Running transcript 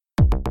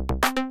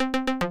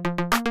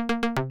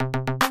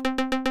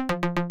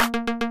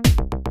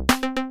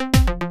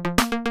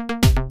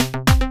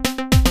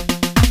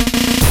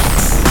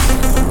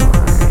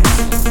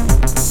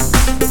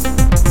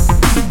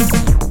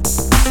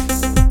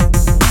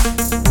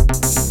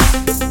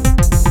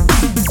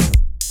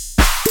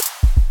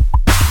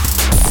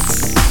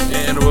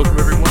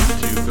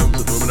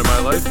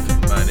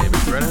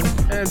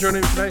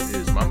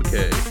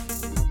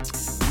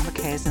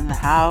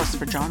house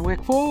for John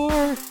Wick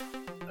 4.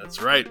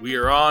 That's right, we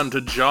are on to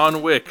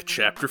John Wick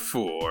Chapter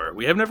 4.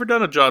 We have never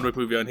done a John Wick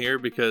movie on here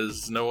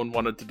because no one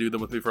wanted to do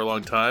them with me for a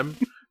long time.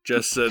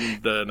 Jess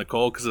and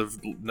Nicole because of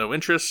no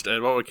interest,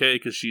 and Mama K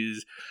because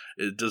she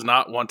does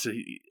not want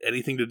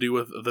anything to do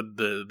with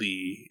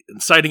the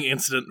inciting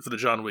incident for the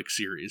John Wick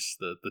series,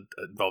 the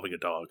involving a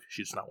dog.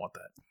 She does not want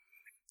that.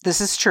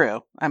 This is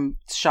true. I'm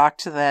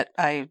shocked that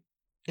I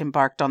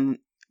embarked on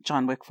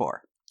John Wick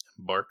 4.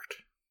 Embarked?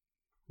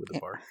 With a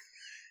bark.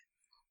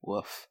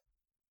 Woof.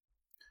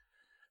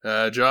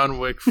 John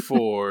Wick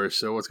 4.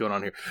 So what's going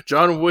on here?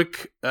 John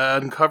Wick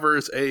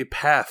uncovers a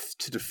path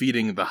to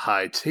defeating the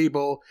High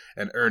Table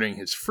and earning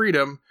his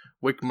freedom.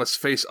 Wick must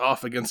face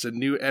off against a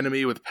new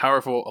enemy with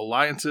powerful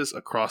alliances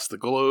across the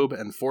globe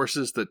and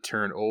forces that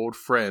turn old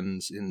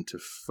friends into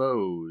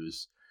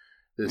foes.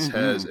 This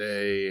has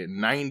a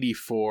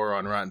 94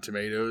 on Rotten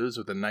Tomatoes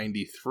with a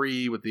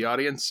 93 with the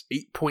audience,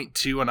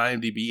 8.2 on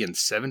IMDb, and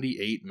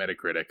 78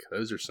 Metacritic.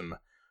 Those are some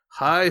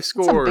high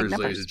scores,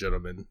 ladies and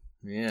gentlemen.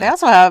 Yeah. They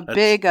also have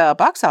big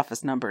box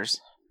office numbers.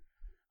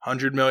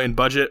 100 million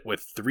budget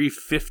with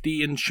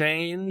 350 and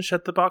change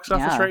at the box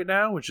office right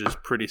now, which is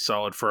pretty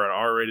solid for an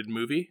R-rated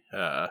movie.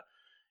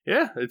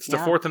 It's the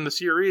fourth in the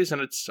series, and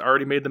it's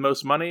already made the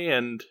most money,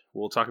 and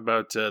we'll talk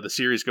about the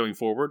series going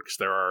forward, because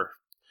there are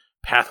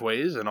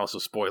pathways and also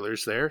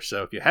spoilers there.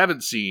 So if you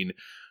haven't seen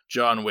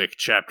John Wick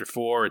Chapter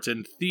 4, it's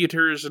in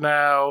theaters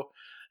now,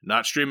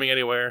 not streaming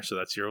anywhere, so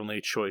that's your only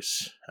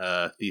choice,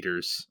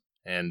 theaters.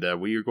 And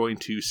we are going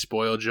to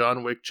spoil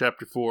John Wick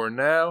Chapter 4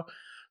 now.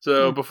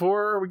 So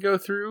before we go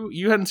through,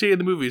 you hadn't seen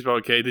the movies, but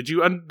okay, did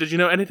you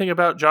know anything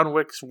about John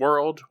Wick's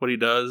world, what he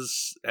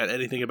does, and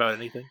anything about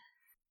anything?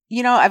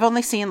 You know, I've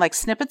only seen like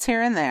snippets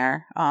here and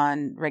there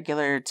on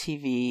regular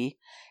TV,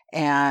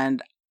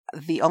 and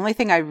the only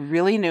thing I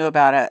really knew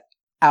about it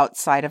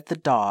outside of the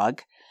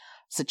dog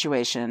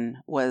situation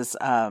was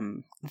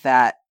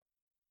that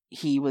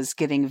he was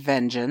getting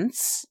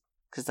vengeance,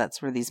 because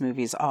that's where these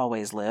movies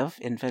always live,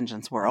 in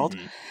Vengeance World,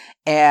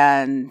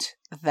 and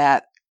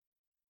that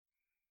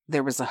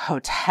there was a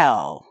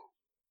hotel.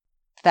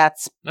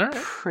 That's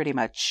pretty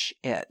much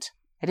it.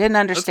 I didn't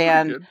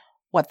understand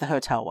what the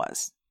hotel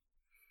was.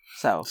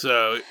 So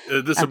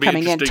this will be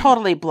coming in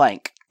totally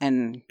blank.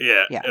 And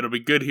yeah, it'll be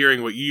good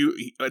hearing what you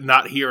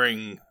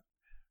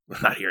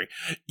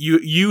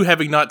you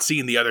having not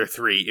seen the other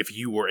three, if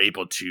you were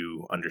able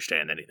to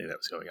understand anything that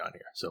was going on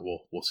here. So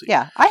we'll see.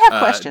 Yeah, I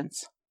have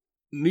questions.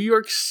 New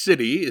York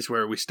City is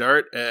where we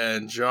start,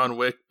 and John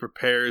Wick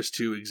prepares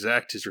to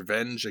exact his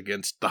revenge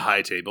against the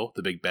High Table,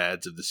 the big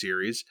bads of the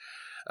series.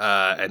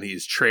 And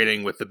he's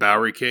training with the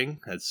Bowery King.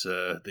 That's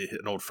an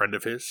old friend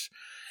of his.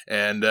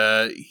 And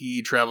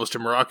he travels to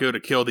Morocco to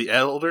kill the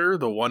Elder,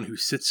 the one who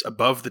sits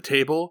above the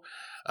table.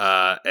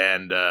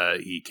 And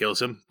he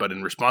kills him. But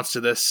in response to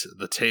this,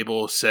 the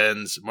table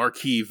sends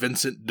Marquis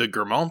Vincent de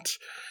Gramont,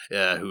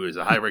 who is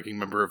a high-ranking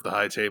member of the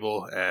High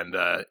Table, and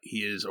he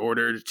is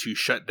ordered to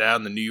shut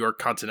down the New York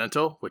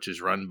Continental, which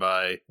is run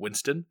by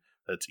Winston.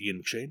 That's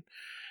Ian McShane.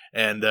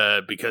 And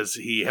because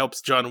he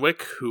helps John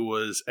Wick, who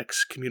was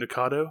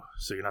excommunicado,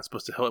 so you're not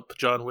supposed to help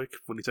John Wick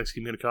when he's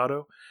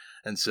excommunicado.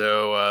 And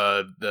so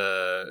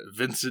the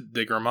Vincent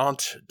de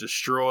Gramont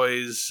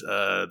destroys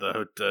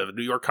the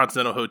New York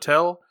Continental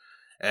Hotel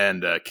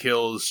and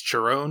kills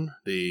Chiron,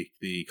 the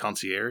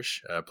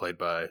concierge, played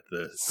by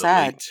the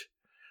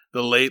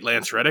late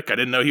Lance Reddick. I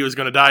didn't know he was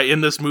going to die in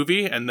this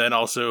movie, and then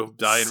also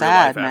die in real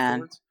life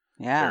afterwards.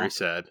 Yeah, very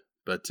sad.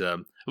 But at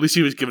least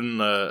he was given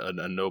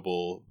a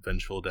noble,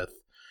 vengeful death.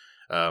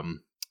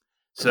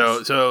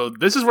 So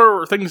this is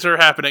where things are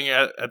happening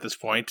at this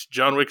point.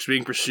 John Wick's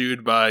being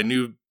pursued by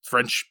new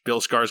French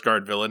Bill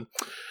Skarsgård villain,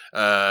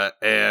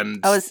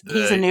 and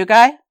he's a new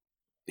guy.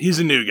 He's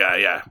a new guy,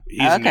 yeah.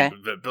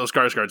 Bill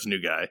Skarsgård's a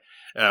new guy.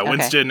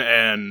 Winston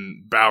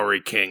and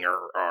Bowery King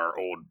are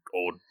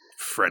old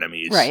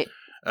frenemies, right?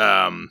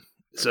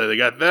 So they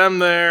got them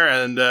there,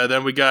 and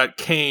then we got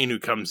Kane who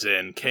comes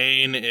in.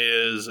 Kane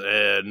is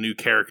a new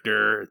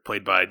character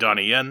played by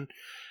Donnie Yen,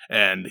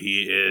 and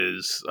he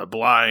is a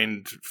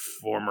blind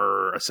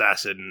former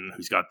assassin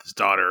who's got this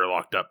daughter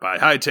locked up by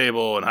High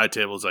Table, and High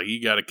Table's like,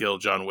 you gotta kill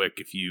John Wick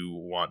if you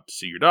want to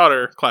see your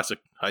daughter. Classic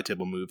High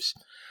Table moves.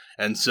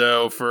 And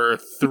so for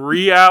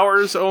 3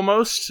 hours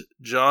almost,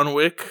 John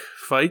Wick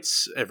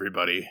fights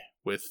everybody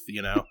with,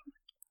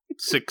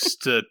 6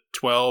 to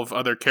 12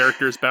 other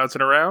characters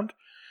bouncing around.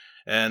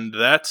 And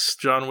that's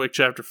John Wick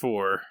Chapter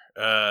 4.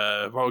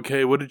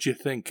 Okay, what did you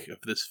think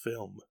of this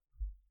film?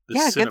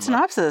 Good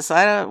synopsis.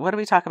 What do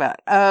we talk about?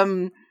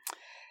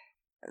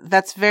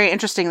 That's very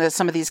interesting that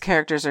some of these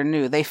characters are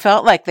new. They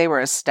felt like they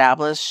were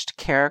established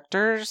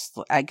characters,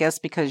 I guess,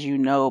 because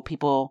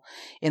people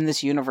in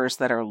this universe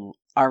that are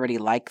already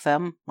like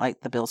them,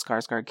 like the Bill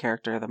Skarsgård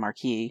character, the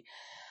Marquis.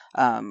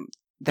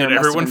 Did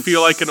everyone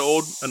feel like an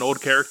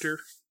old character?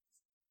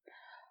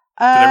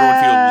 Did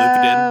everyone feel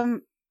lived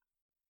in?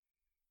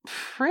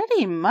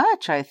 Pretty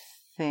much, I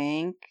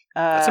think.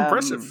 That's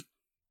impressive.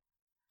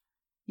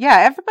 Yeah,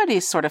 everybody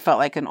sort of felt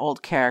like an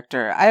old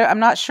character. I'm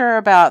not sure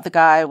about the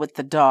guy with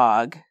the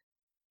dog.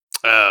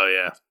 Oh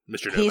yeah,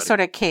 Mr. Nobody. He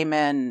sort of came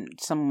in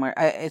somewhere.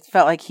 It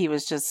felt like he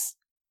was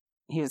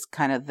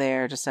kind of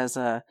there just as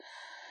a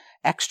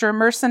extra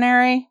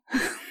mercenary.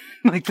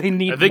 Like they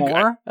need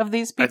more of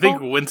these people. I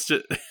think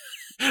Winston.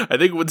 I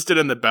think Winston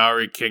and the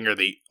Bowery King are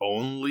the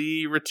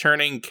only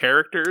returning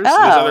characters.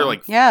 Oh,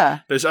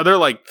 there's other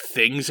like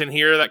things in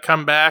here that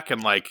come back,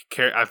 and I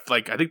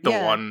think the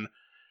one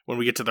when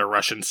we get to the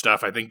Russian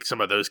stuff, I think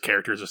some of those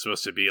characters are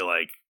supposed to be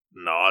like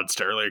nods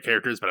to earlier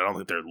characters, but I don't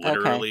think they're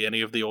literally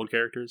any of the old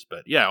characters.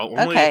 But yeah,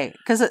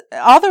 because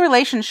all the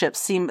relationships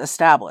seem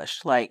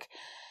established. Like,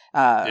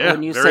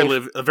 when you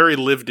a very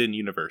lived-in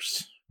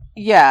universe.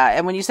 Yeah,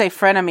 and when you say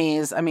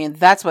frenemies, I mean,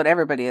 that's what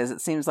everybody is.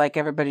 It seems like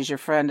everybody's your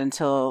friend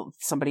until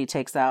somebody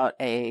takes out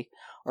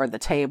or the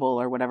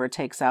table or whatever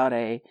takes out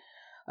a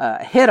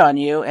hit on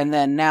you, and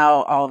then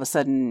now all of a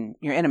sudden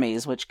you're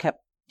enemies, which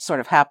kept sort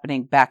of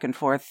happening back and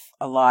forth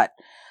a lot.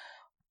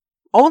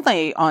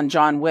 Only on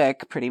John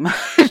Wick, pretty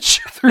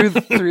much, through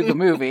the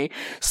movie.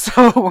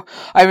 So,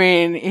 I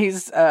mean,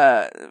 he's...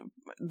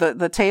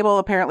 The table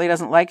apparently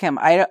doesn't like him.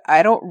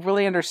 I don't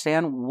really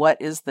understand what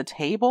is the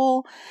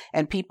table,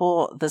 and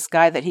this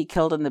guy that he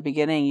killed in the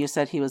beginning, you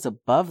said he was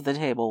above the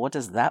table. What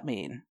does that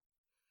mean?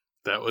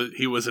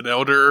 He was an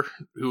elder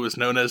who was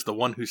known as the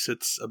one who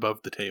sits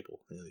above the table.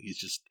 He's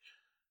just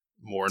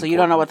more important. So you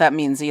don't know what that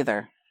means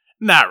either?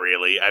 Not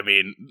really. I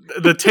mean,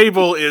 the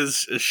table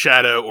is a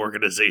shadow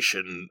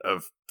organization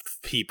of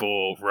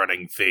people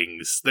running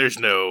things. There's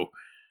no...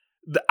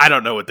 I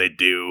don't know what they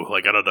do.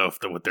 Like, I don't know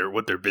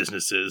what their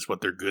business is,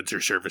 what their goods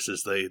or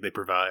services they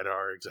provide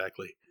are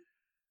exactly.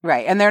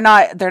 Right, and they're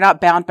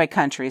not bound by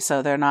country,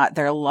 so they're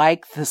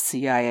like the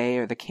CIA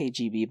or the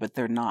KGB, but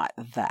they're not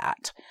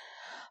that.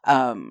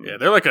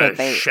 They're like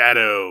a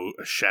shadow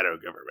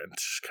government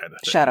kind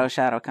of thing.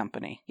 Shadow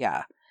company.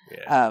 Yeah.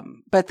 Yeah.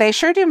 But they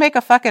sure do make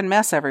a fucking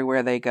mess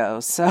everywhere they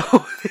go. So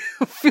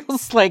it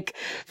feels like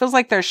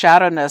their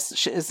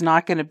shadowness is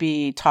not going to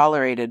be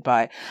tolerated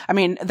by. I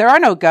mean, there are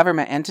no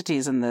government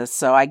entities in this,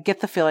 so I get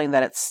the feeling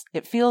that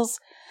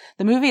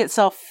the movie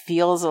itself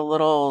feels a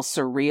little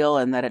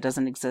surreal in that it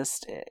doesn't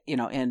exist,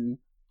 in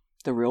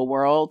the real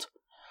world.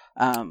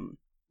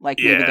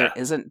 Maybe there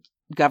isn't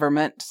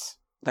government.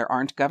 There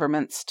aren't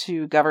governments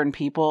to govern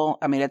people.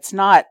 I mean, it's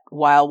not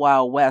Wild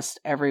Wild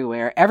West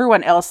everywhere.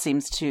 Everyone else you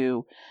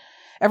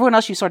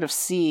sort of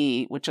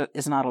see, which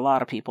is not a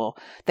lot of people,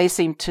 they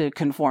seem to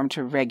conform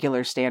to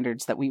regular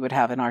standards that we would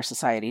have in our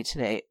society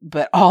today.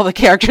 But all the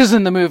characters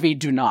in the movie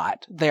do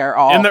not. They're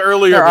all in the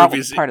earlier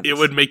movies. It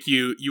would make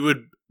you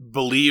would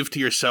believe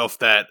to yourself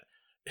that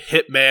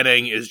Hit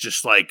Manning is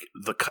just like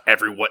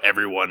what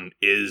everyone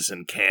is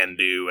and can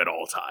do at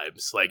all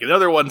times. Like in the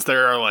other ones,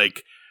 there are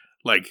like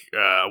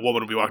a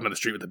woman will be walking down the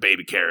street with a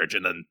baby carriage,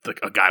 and then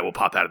a guy will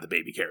pop out of the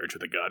baby carriage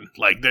with a gun.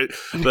 Like there's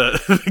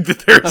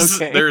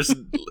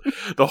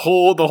the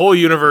whole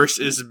universe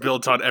is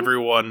built on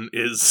everyone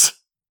is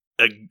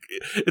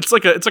it's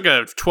like a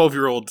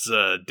 12-year-old's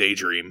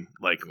daydream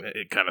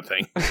kind of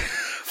thing.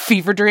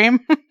 Fever dream.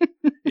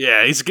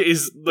 Yeah,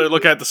 he's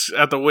looking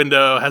at the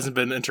window, hasn't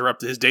been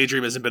interrupted. His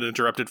daydream hasn't been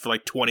interrupted for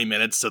like 20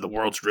 minutes, so the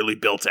world's really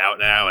built out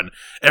now, and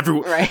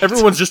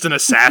everyone's just an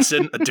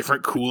assassin, a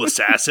different cool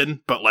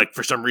assassin, but like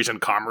for some reason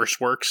commerce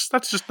works.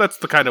 That's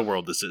the kind of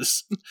world this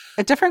is.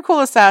 A different cool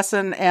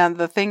assassin, and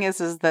the thing is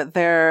that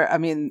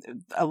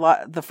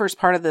the first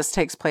part of this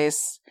takes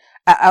place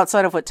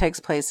outside of what takes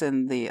place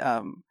in the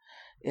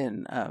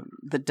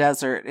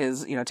desert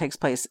takes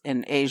place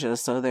in Asia.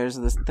 So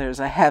there's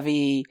a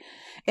heavy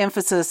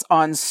emphasis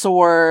on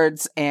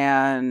swords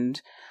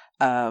and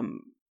bows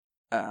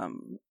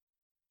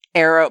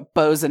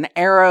and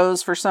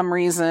arrows for some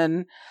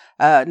reason.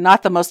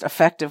 Not the most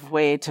effective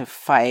way to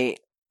fight.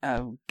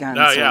 Guns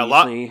are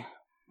usually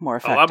more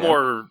effective. A lot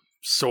more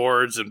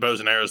swords and bows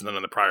and arrows than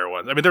in the prior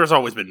ones. I mean, there's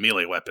always been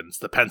melee weapons.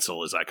 The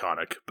pencil is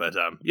iconic, but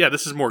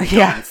this is more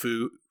gun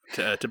fu.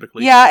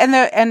 Typically,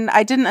 and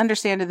I didn't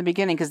understand in the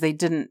beginning because they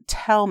didn't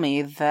tell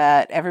me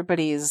that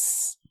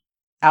everybody's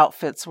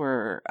outfits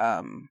were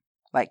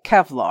like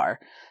Kevlar,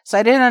 so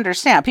I didn't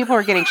understand. People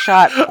were getting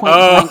shot point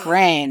blank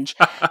range,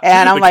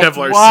 and I'm like,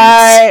 Kevlar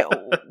why?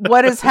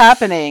 What is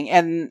happening?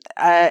 And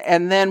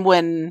then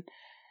when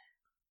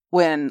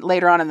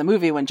later on in the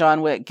movie, when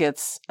John Wick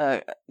gets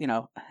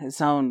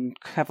his own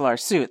Kevlar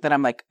suit, then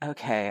I'm like,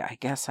 okay, I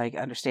guess I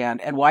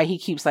understand. And why he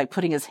keeps like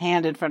putting his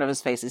hand in front of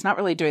his face. He's not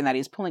really doing that.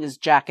 He's pulling his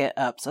jacket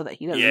up so that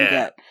he doesn't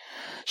get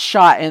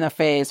shot in the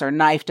face or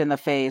knifed in the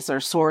face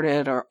or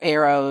sworded or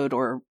arrowed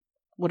or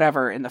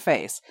whatever in the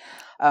face.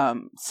 I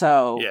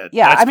feel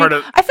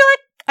like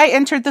I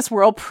entered this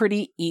world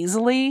pretty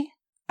easily.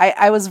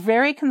 I was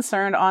very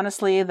concerned,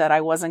 honestly, that I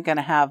wasn't going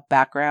to have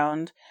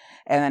background.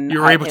 And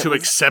you were able to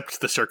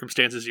accept the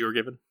circumstances you were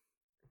given?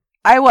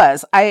 I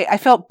was. I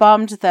felt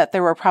bummed that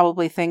there were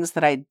probably things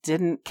that I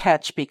didn't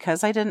catch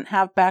because I didn't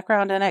have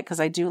background in it, because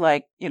I do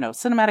like,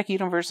 cinematic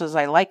universes.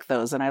 I like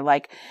those, and I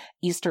like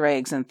Easter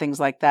eggs and things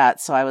like that.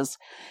 So I was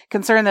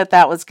concerned that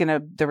there was going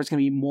to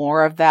be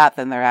more of that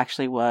than there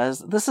actually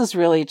was. This is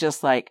really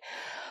just like,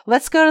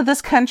 let's go to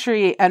this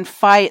country and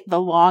fight the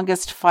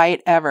longest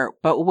fight ever.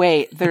 But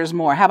wait, there's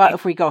more. How about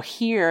if we go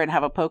here and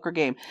have a poker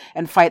game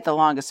and fight the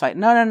longest fight?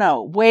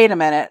 No. Wait a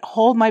minute.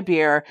 Hold my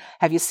beer.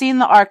 Have you seen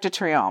the Arc de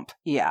Triomphe?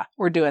 Yeah,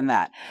 we're doing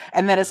that.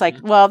 And then it's like,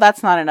 well,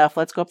 that's not enough.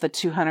 Let's go up the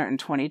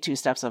 222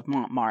 steps of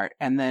Montmartre.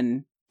 And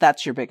then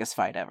that's your biggest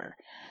fight ever.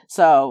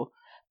 So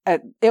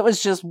it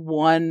was just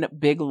one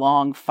big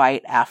long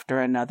fight after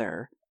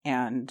another.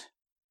 And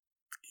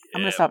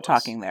I'm going to stop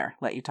talking there.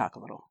 Let you talk a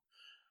little.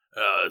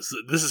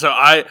 This is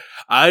how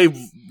I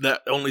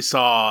only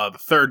saw the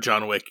third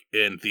John Wick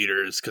in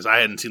theaters because I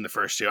hadn't seen the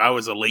first two. I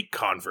was a late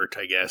convert,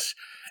 I guess,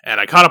 and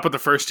I caught up with the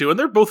first two, and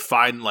they're both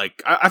fine.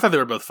 Like I thought they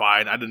were both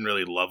fine. I didn't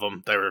really love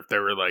them. They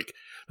were like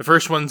the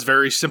first one's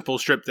very simple,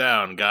 stripped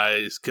down.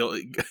 Guys kill.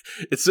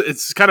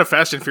 It's kind of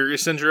Fast and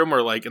Furious syndrome,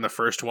 where like in the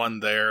first one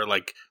they're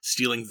like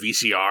stealing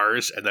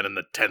VCRs, and then in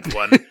the 10th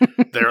one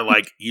they're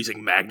like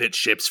using magnet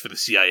ships for the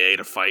CIA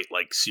to fight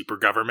like super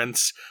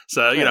governments.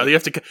 So you know you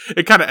have to.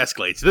 It kind of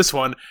escalates. This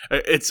one,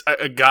 it's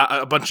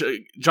a bunch of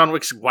John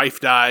Wick's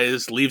wife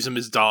dies, leaves him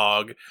his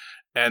dog.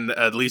 And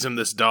leaves him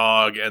this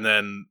dog, and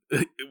then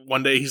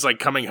one day he's like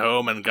coming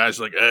home, and the guy's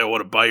like, "Hey, I want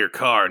to buy your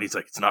car," and he's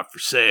like, "It's not for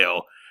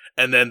sale."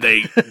 And then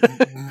they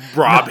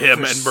rob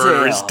him and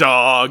murder his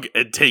dog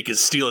and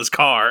steal his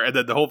car, and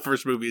then the whole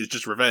first movie is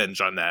just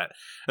revenge on that.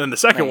 And then the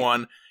second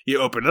one,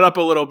 you open it up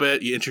a little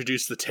bit, you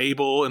introduce the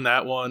table in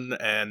that one,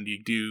 and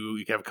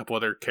you have a couple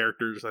other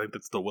characters. I think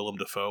that's the Willem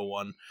Dafoe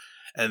one,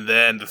 and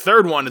then the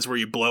third one is where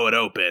you blow it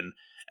open.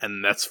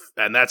 And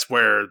that's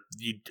where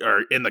you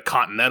are in the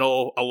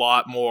Continental a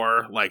lot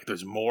more. Like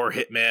there's more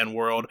Hitman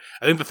world.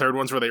 I think the third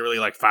one's where they really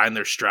like find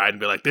their stride and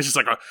be like, this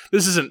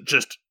isn't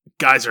just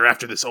guys are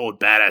after this old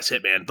badass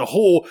hitman. The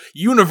whole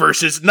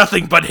universe is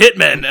nothing but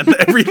hitmen, and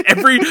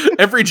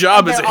every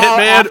job is a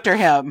hitman after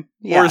him.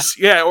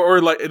 Yeah,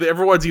 or like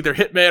everyone's either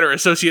hitman or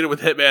associated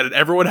with hitman, and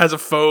everyone has a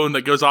phone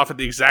that goes off at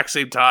the exact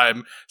same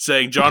time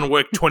saying John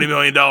Wick $20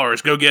 million,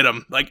 go get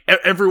him. Like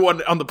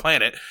everyone on the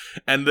planet,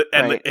 and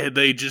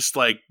they just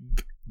like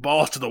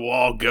balls to the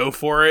wall, go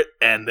for it,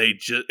 and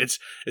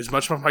it's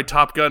much like my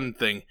Top Gun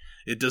thing.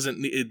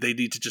 They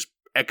need to just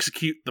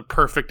execute the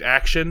perfect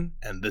action,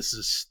 and this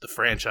is the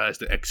franchise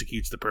that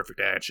executes the perfect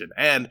action.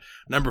 And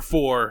number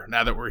 4,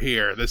 now that we're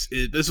here, this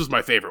was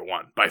my favorite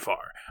one by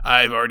far.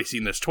 I've already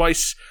seen this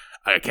twice.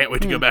 I can't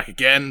wait to go back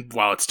again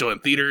while it's still in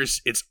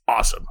theaters. It's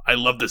awesome. I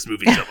love this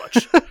movie so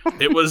much.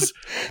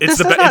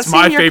 It's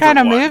my favorite kind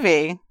of one.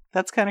 Movie.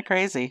 That's kind of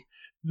crazy.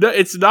 No,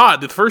 it's not.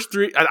 The first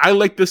 3, I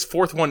like this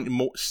fourth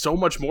one so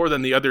much more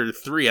than the other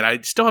 3, and I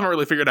still haven't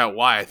really figured out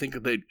why. I think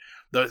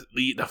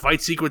the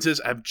fight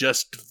sequences have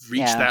just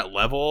reached that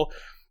level.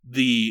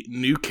 The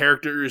new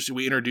characters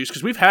we introduced,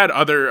 because we've had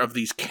other of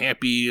these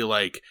campy,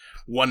 like,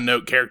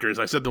 one-note characters.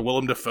 I said the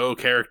Willem Dafoe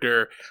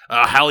character.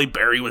 Halle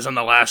Berry was in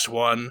the last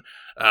one.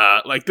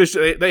 Like,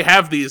 they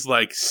have these,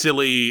 like,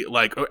 silly,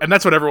 like, and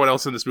that's what everyone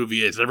else in this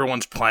movie is.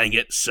 Everyone's playing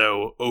it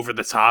so over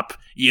the top.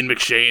 Ian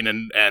McShane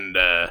and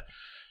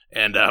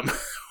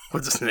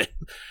what's his name?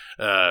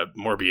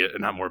 Morbius,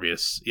 not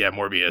Morbius. Yeah,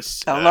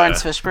 Morbius.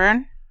 Lawrence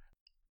Fishburne?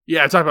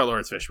 Yeah, talk about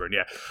Lawrence Fishburne.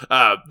 Yeah,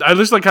 I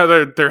just like how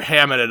they're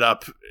hamming it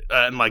up,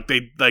 and like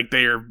they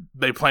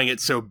playing it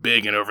so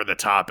big and over the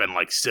top and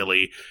like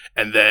silly.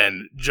 And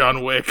then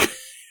John Wick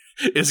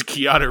is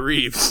Keanu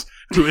Reeves,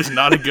 who is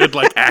not a good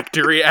like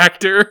actor.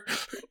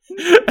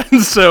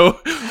 And so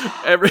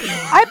I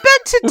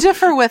beg to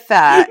differ with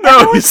that.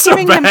 No, he's so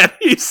bad.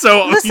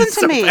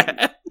 Listen to me.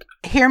 Bad.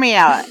 Hear me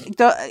out.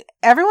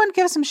 Everyone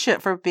gives him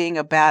shit for being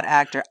a bad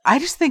actor. I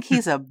just think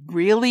he's a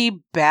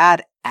really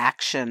bad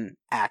action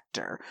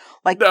actor.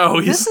 Like, no,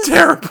 he's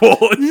terrible.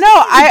 No,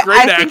 I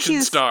think action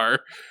he's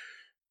star.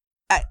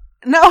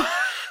 No,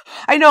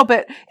 I know,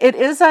 but it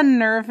is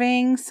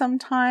unnerving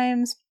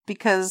sometimes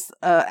because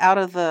out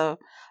of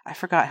I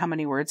forgot how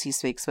many words he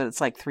speaks, but it's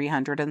like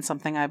 300 and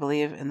something, I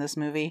believe, in this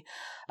movie.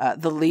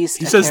 The least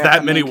he says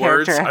that many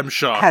words. I'm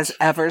shocked. Has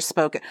ever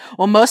spoken.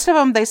 Well, most of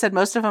them, they said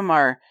most of them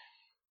are.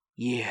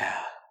 Yeah.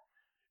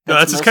 No,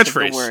 that's his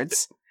catchphrase.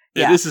 Words.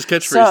 It is his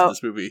catchphrase in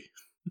this movie.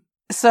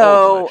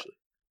 So,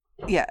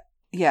 yeah,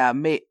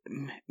 maybe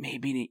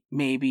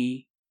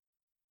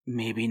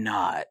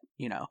not,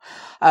 you know.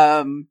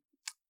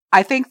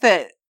 I think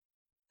that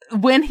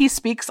when he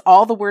speaks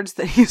all the words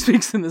that he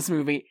speaks in this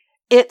movie,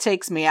 it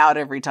takes me out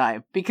every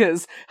time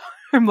because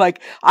I'm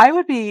like, I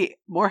would be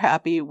more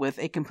happy with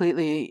a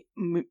completely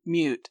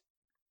mute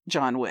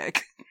John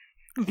Wick.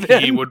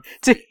 He would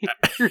to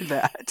hear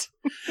that.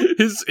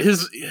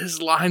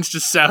 His lines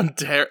just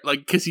sound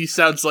like because he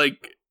still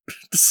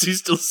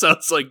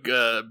sounds like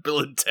Bill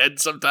and Ted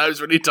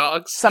sometimes when he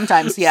talks.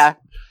 Sometimes, yeah.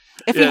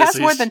 If he has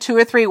more than 2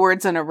 or 3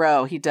 words in a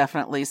row, he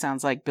definitely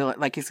sounds like Bill.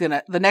 Like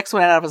the next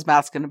one out of his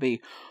mouth is gonna be,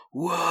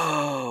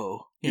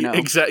 "Whoa." You know?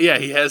 Exactly. Yeah,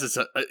 he has this.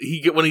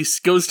 When he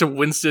goes to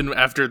Winston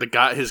after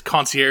his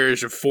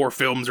concierge of 4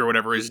 films or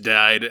whatever has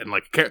died, and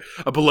like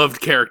a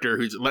beloved character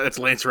that's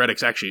Lance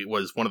Reddick's actually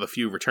was one of the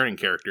few returning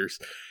characters,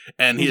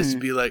 and he has to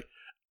be like,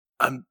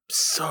 "I'm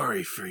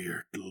sorry for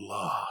your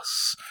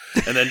loss,"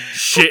 and then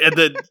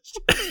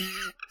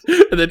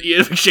And then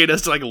Ian McShane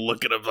has to like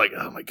look at him like,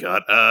 oh my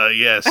god,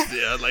 yes,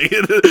 yeah, like,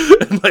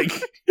 and, like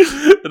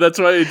that's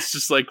why it's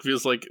just like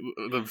feels like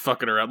them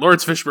fucking around.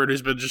 Lawrence Fishburne,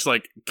 who's been just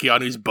like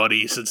Keanu's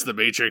buddy since The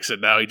Matrix,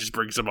 and now he just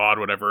brings him on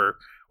whenever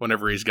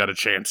he's got a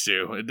chance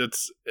to. And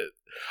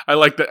I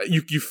like that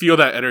you feel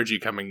that energy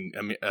coming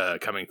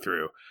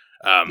through.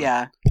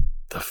 Yeah,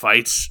 the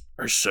fights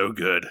are so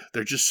good.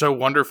 They're just so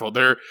wonderful.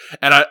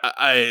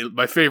 I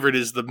my favorite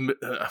is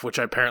which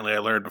apparently I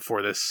learned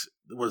before this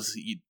was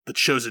the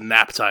chosen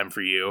nap time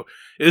for you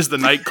is the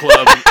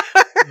nightclub,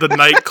 the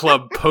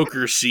nightclub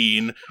poker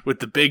scene with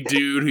the big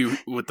dude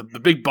with the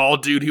big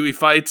bald dude who he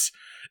fights.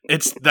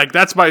 It's like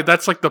that's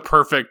like the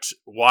perfect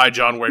why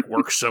John Wick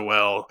works so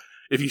well.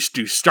 If you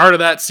do start of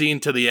that scene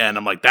to the end,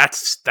 I'm like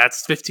that's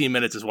 15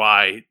 minutes is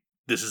why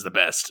this is the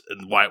best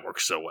and why it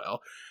works so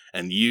well.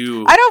 And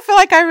I don't feel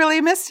like I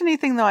really missed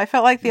anything, though. I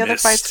felt like the other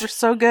fights were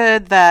so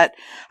good that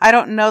I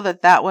don't know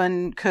that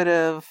one could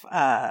have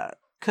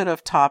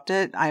topped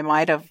it. I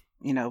might have,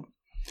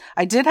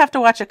 I did have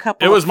to watch a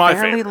couple of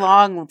fairly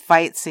long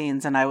fight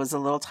scenes, and I was a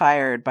little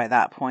tired by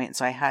that point,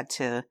 so I had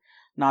to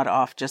nod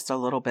off just a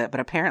little bit. But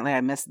apparently,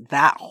 I missed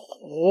that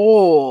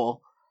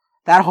whole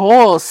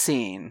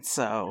scene.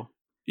 So.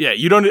 Yeah,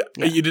 you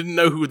didn't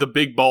know who the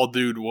big bald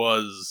dude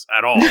was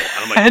at all. And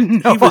I'm like, I had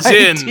no he was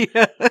idea.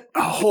 in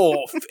a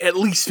whole at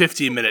least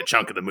 15-minute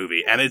chunk of the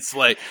movie, and it's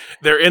like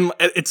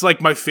it's like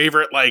my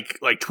favorite like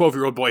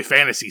 12-year-old boy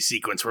fantasy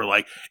sequence where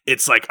like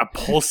it's like a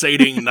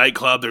pulsating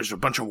nightclub. There's a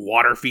bunch of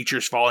water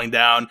features falling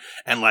down,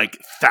 and like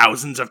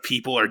thousands of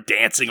people are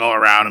dancing all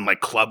around, and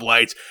like club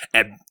lights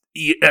and.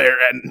 Ian,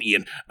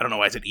 I don't know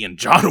why I said Ian.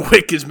 John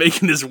Wick is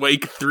making his way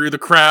through the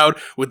crowd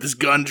with his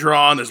gun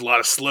drawn. There's a lot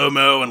of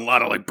slow-mo and a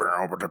lot of like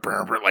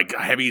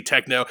heavy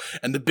techno,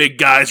 and the big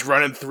guy's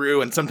running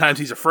through, and sometimes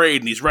he's afraid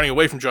and he's running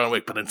away from John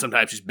Wick, but then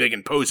sometimes he's big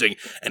and posing,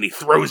 and he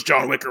throws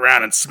John Wick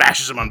around and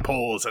smashes him on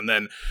poles, and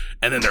then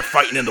they're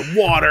fighting in the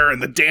water,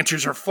 and the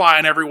dancers are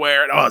flying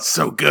everywhere, and it's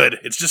so good.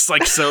 It's just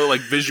like so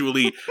like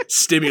visually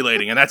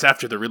stimulating, and that's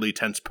after the really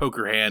tense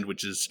poker hand,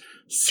 which is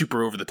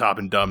super over the top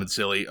and dumb and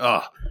silly.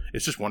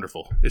 It's just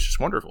wonderful. It's just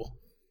wonderful.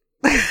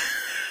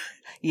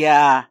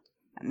 Yeah,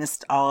 I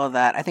missed all of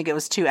that. I think it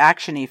was too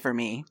actiony for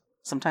me.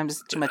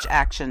 Sometimes too much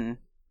action.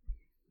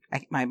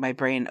 My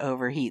brain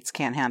overheats.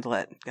 Can't handle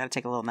it. Got to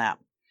take a little nap.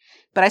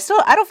 But I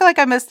don't feel like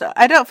I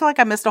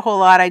missed a whole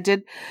lot. I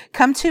did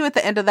come to at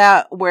the end of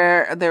that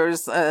where there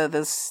was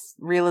this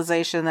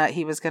realization that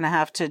he was going to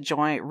have to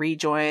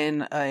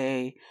rejoin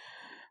a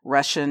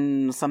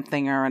Russian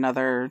something or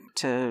another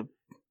to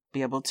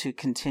be able to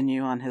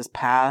continue on his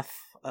path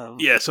of...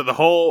 Yeah, so the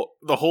whole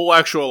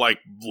actual like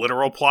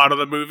literal plot of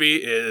the movie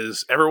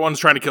is everyone's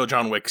trying to kill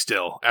John Wick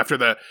still.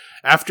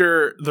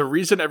 After the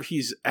reason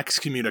he's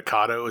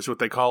excommunicado is what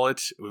they call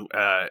it,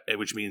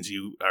 which means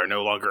you are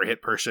no longer a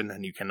hit person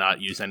and you cannot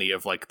use any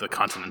of like the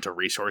continental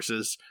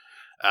resources.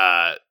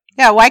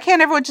 Yeah, why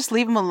can't everyone just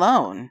leave him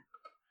alone?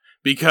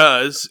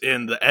 Because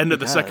in the end of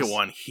the second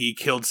one, he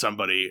killed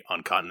somebody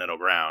on continental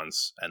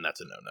grounds, and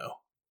that's a no-no.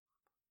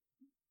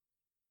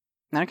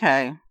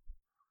 Okay.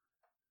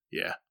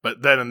 Yeah,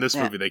 but then in this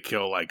movie, they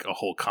kill like a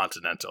whole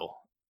continental.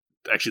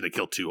 Actually, they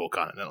kill 2 whole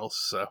continentals,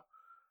 so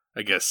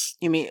I guess...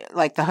 You mean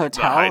like the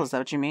hotel? Is that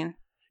what you mean?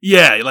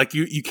 Yeah, like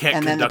you can't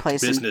and conduct then the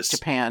place business. In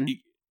Japan.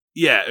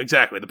 Yeah,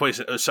 exactly. The place,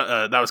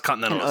 that was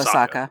continental in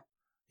Osaka.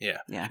 Yeah.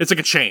 It's like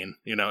a chain,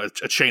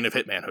 a chain of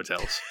hitman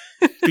hotels.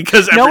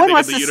 Because no one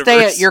wants to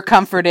stay at your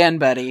comfort inn,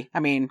 buddy. I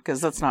mean,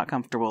 because that's not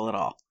comfortable at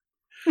all.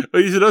 But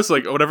you notice,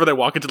 like, whenever they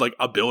walk into, like,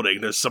 a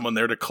building, there's someone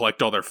there to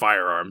collect all their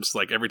firearms,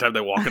 like, every time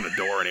they walk in the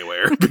door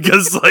anywhere.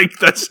 Because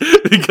that's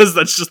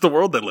just the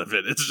world they live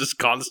in. It's just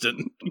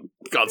constant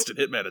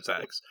hitman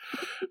attacks.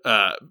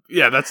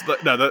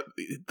 The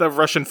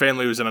Russian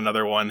family was in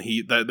another one.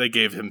 They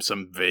gave him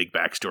some vague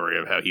backstory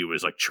of how he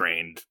was, like,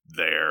 trained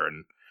there,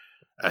 and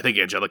I think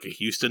Angelica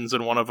Houston's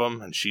in one of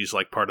them, and she's,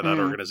 like, part of that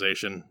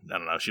organization. I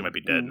don't know, she might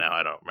be dead now,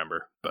 I don't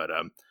remember. But,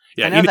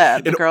 yeah. I know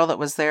that the girl that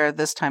was there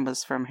this time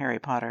was from Harry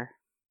Potter.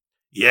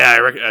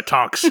 Yeah,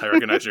 Tonks. I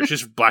recognize her.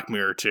 She's Black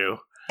Mirror too,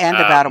 and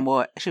About a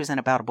Boy. She was in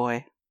About a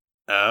Boy.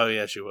 Oh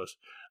yeah, she was.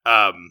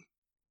 Yeah.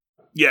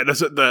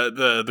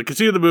 The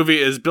conceit of the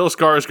movie is Bill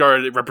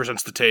Skarsgård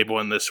represents the table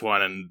in this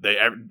one, and they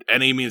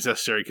any means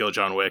necessary kill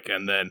John Wick,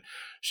 and then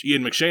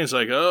Ian McShane's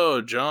like,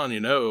 "Oh, John,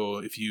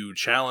 if you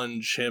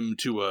challenge him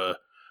to a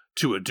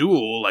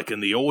duel like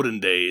in the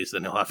olden days,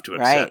 then he'll have to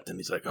accept." Right. And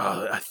he's like,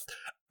 "Oh."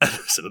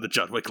 Instead of the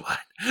John Wick line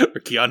or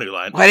Keanu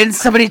line. Why didn't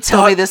somebody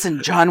tell me this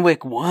in John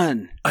Wick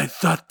 1? I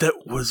thought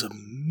that was a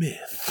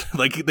myth.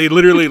 Like they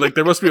literally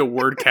there must be a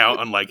word count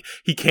on like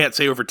he can't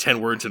say over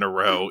 10 words in a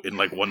row in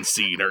like one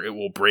scene or it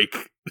will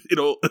break.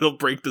 It'll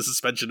break the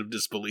suspension of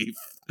disbelief.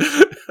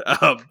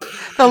 The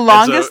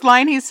longest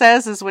line he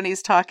says is when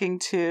he's talking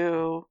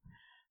to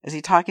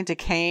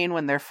Kane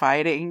when they're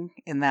fighting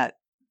in that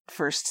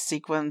first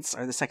sequence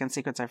or the second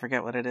sequence, I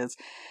forget what it is,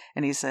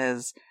 and he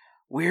says,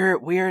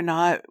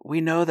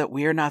 we know that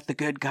we're not the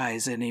good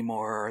guys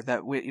anymore, or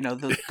that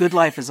the good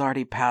life has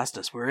already passed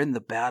us. We're in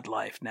the bad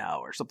life now,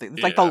 or something.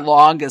 It's like the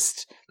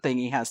longest thing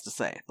he has to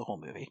say the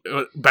whole movie.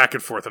 Back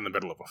and forth in the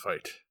middle of a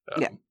fight.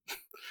 Yeah.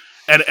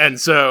 And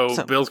so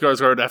Bill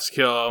Skarsgård has to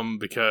kill him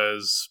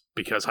because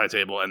High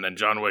Table, and then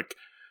John Wick,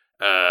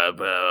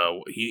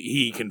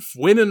 he can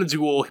win in a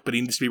duel, but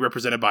he needs to be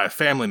represented by a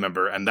family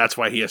member, and that's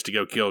why he has to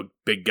go kill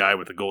big guy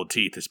with the gold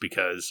teeth, is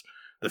because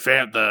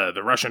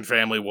the Russian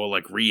family will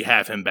like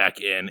rehab him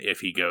back in if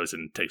he goes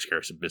and takes care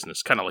of some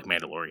business, kind of like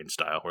Mandalorian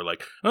style. We're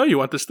like, oh, you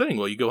want this thing?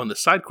 Well, you go on the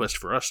side quest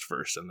for us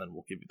first, and then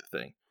we'll give you the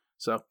thing.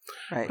 So,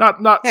 right. not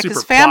super.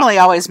 Because family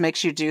always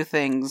makes you do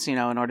things, in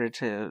order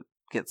to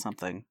get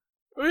something.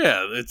 Oh,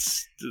 yeah,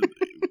 it's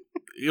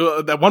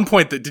at one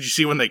point. Did you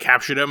see when they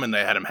captured him and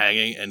they had him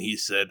hanging, and he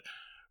said,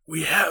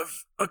 "We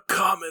have a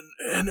common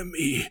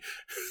enemy."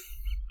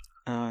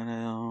 Oh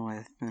no,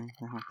 I don't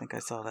think I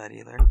saw that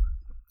either.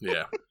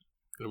 Yeah.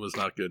 It was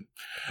not good.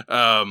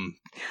 So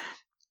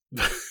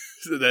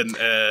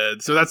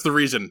that's the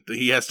reason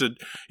he has to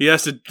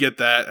get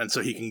that, and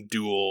so he can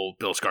duel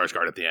Bill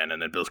Skarsgård at the end,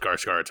 and then Bill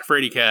Skarsgård's a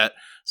fraidy cat,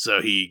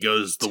 so he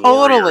goes the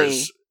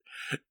Warriors.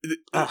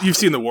 You've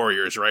seen the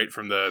Warriors, right?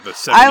 From the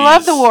 70s. I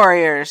love the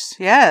Warriors.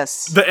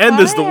 Yes, the end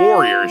is the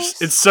Warriors.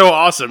 It's so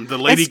awesome. The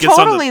lady gets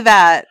totally on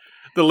that.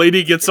 The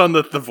lady gets on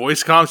the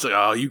voice comms like,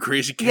 "Oh, you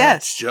crazy cats!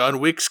 Yes. John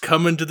Wick's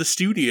coming to the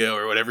studio,"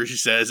 or whatever she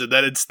says, and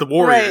then it's the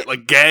Warrior. Right.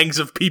 Like gangs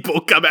of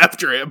people come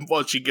after him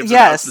while she gives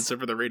announcements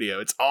over the radio.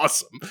 It's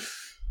awesome.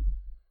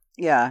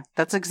 Yeah,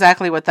 that's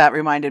exactly what that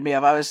reminded me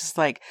of. I was just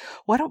like,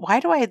 why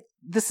do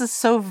this is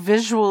so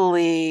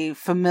visually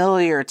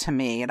familiar to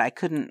me, and I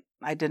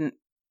didn't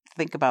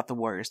think about the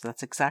Warriors.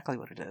 That's exactly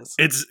what it is.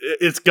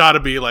 It's got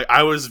to be like,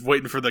 I was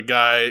waiting for the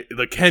guy,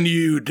 the "Can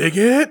you dig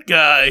it?"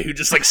 guy who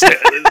just like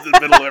stands in the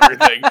middle of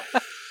everything.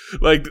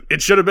 Like,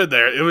 it should have been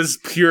there. It was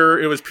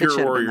pure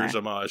Warriors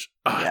homage.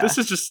 Yeah. This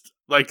is just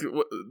like,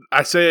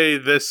 I say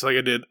this like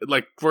I did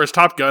like for his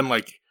Top Gun.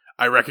 Like,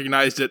 I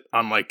recognized it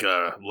on like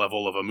a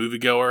level of a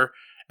moviegoer,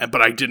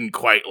 but I didn't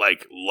quite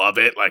like love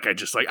it. Like, I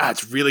just like,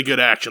 it's really good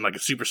action. Like,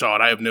 it's super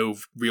solid. I have no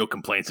real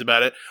complaints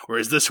about it.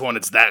 Whereas this one,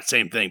 it's that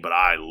same thing, but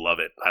I love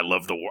it. I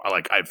love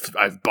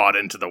I've bought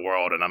into the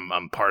world, and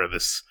I'm part of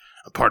this.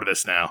 I'm part of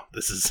this now.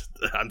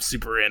 I'm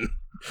super in.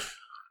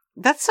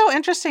 That's so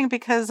interesting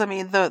because I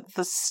mean the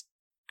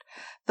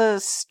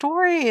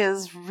story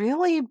is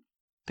really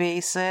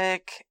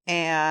basic,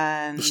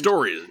 and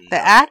the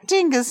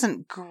acting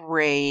isn't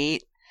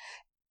great.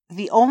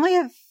 The only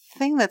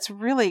thing that's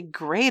really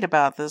great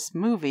about this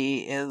movie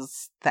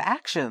is the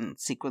action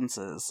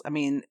sequences. I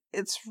mean,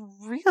 it's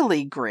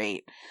really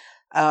great.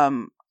 I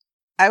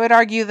would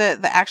argue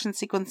that the action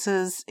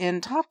sequences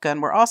in Top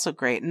Gun were also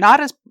great.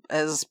 Not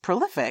as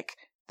prolific.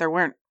 There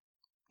weren't,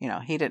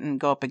 he didn't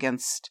go up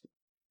against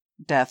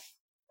death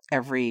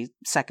every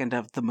second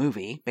of the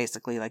movie,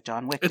 basically, like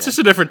John Wick. It's just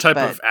a different type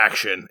of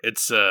action.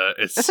 It's a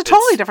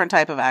totally different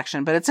type of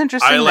action, but it's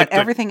interesting that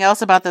everything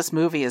else about this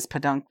movie is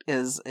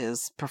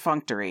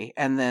perfunctory,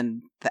 and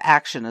then the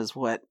action is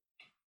what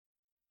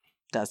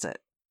does it.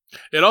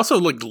 It also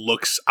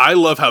looks. I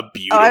love how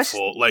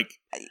beautiful.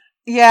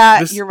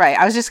 You're right.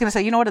 I was just gonna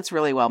say, it's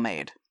really well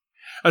made.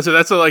 So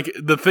that's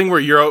the thing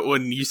where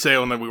when you say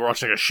when we were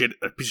watching a piece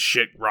of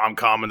shit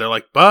rom-com, and they're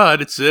like,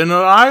 but it's in an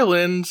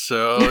island,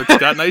 so it's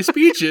got nice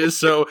beaches,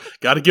 so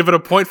got to give it a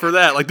point for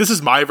that. Like, this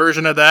is my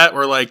version of that,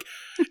 where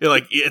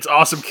it's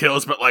awesome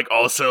kills, but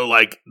also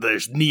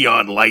there's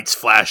neon lights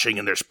flashing,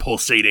 and there's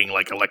pulsating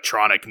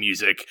electronic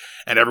music,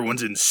 and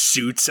everyone's in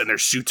suits, and their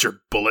suits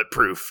are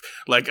bulletproof.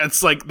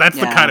 That's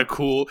the kind of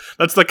cool.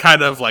 That's the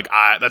kind of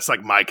that's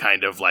my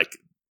kind of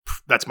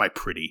that's my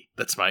pretty.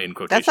 That's my in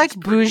quotations. That's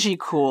bougie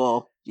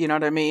cool. You know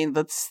what I mean?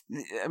 This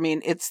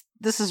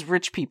is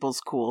rich people's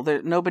cool.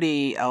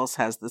 Nobody else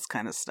has this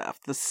kind of stuff.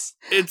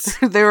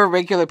 There are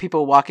regular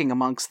people walking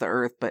amongst the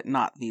earth, but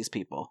not these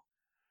people.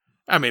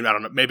 I mean, I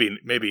don't know. Maybe in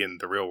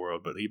the real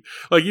world, but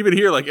even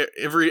here,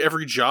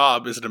 every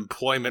job is an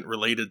employment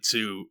related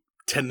to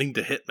tending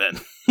to hitmen.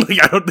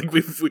 I don't think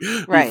we've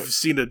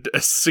seen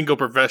a single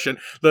profession.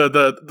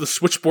 The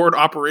switchboard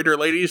operator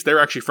ladies, they're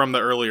actually from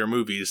the earlier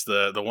movies.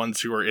 The ones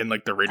who are in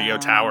the radio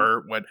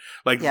tower when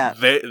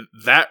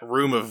that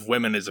room of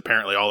women is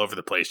apparently all over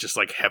the place, just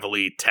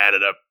heavily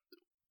tatted up,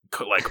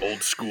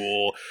 old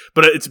school.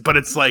 But it's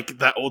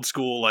that old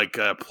school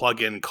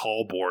plug-in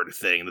call board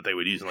thing that they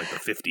would use in the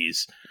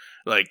 50s.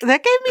 That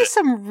gave me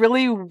some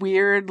really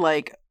weird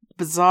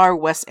bizarre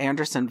Wes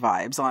Anderson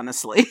vibes,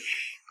 honestly.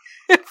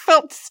 It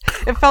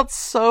felt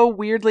so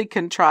weirdly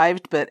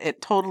contrived, but it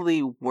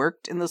totally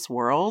worked in this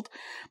world.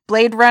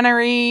 Blade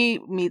Runner-y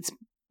meets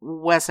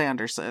Wes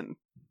Anderson.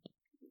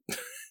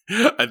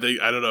 I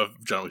don't know if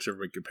John Wick's ever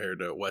been compared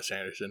to Wes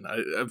Anderson.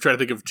 I'm trying to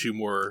think of two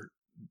more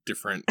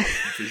different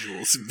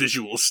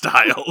visual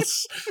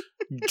styles.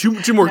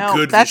 Two more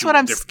good. That's visual, what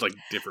I'm.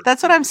 Different.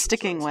 That's what I'm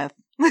sticking with.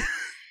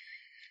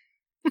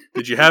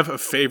 Did you have a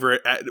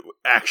favorite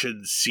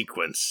action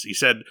sequence? You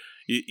said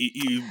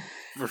you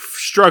were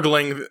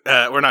struggling.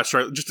 We're not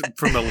struggling, just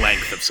from the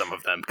length of some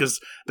of them, because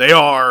they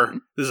are.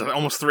 This is an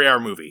almost 3-hour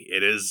movie.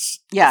 It is.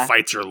 Yeah. The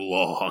fights are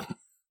long.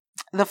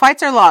 The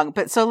fights are long,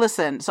 but so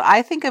listen. So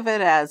I think of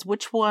it as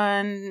which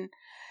one.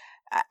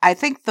 I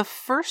think the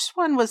first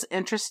one was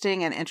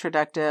interesting and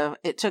introductive.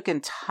 It took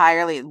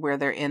entirely where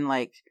they're in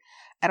like.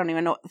 I don't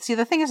even know. See,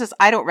 the thing is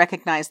I don't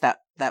recognize that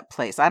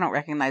place. I don't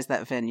recognize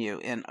that venue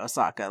in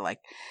Osaka. Like,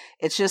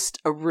 it's just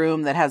a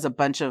room that has a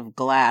bunch of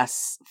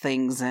glass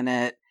things in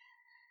it.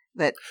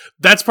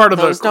 That's part of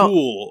the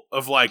cool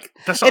of like,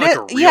 that's not like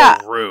a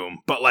real room,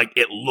 but like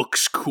it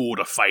looks cool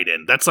to fight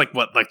in. That's like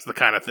what, like the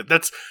kind of thing,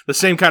 that's the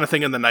same kind of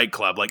thing in the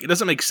nightclub. Like, it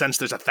doesn't make sense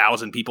there's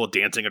 1,000 people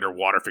dancing under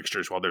water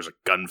fixtures while there's a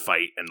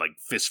gunfight and like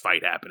fist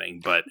fight happening,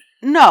 but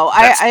no,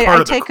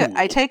 I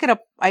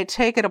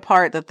take it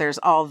apart that there's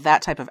all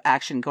that type of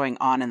action going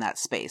on in that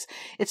space.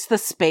 It's the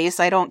space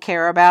I don't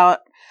care about.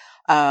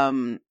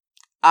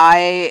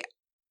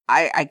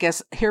 I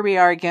guess here we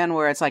are again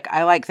where it's like,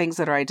 I like things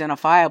that are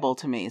identifiable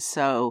to me.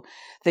 So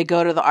they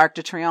go to the Arc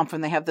de Triomphe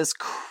and they have this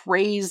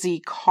crazy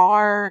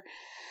car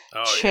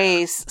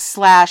chase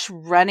 /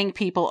 running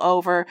people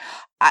over.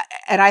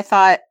 And I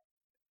thought,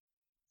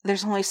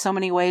 there's only so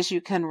many ways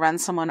you can run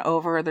someone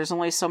over. There's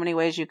only so many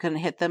ways you can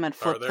hit them and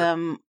flip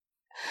them.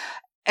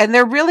 And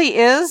there really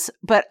is,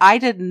 but I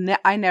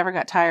never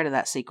got tired of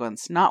that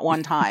sequence. Not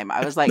one time.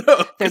 I was like,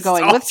 no, they're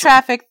going awesome. With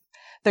traffic.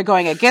 They're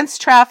going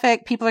against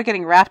traffic. People are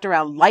getting wrapped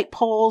around light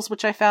poles,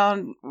 which I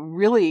found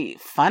really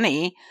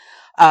funny.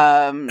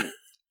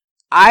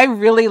 I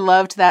really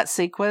loved that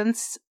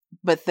sequence,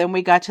 but then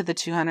we got to the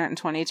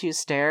 222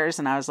 stairs,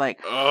 and I was like,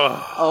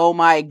 "Oh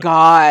my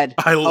god!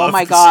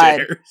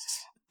 Stairs.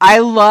 I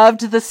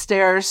loved the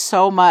stairs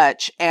so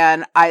much,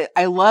 and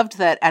I loved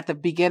that at the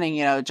beginning,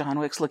 you know, John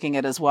Wick's looking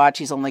at his watch.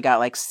 He's only got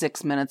like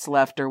 6 minutes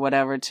left or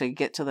whatever to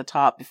get to the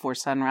top before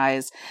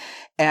sunrise.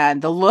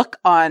 And the look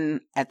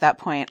on, at that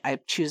point, I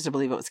choose to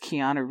believe it was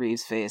Keanu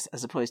Reeves' face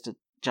as opposed to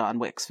John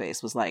Wick's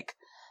face, was like,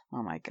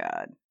 oh my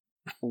God,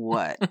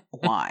 what?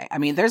 Why? I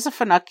mean, there's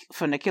a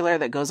funicular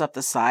that goes up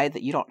the side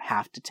that you don't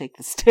have to take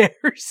the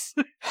stairs.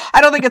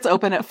 I don't think it's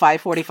open at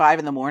 5:45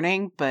 in the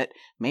morning, but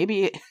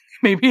maybe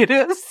it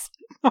is.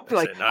 I'll be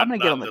like, I'm going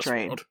to get on the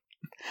train.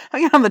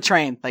 I'll get on the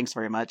train. Thanks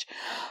very much.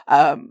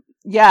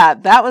 Yeah,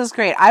 that was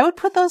great. I would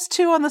put those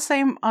two on the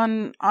same,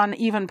 on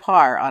even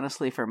par,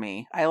 honestly, for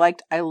me. I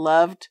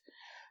loved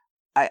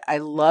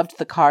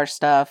the car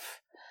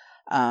stuff.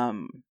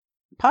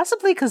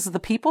 Possibly because the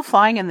people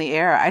flying in the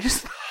air, I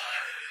just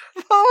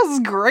thought was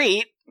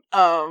great.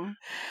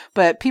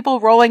 But people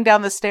rolling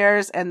down the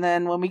stairs, and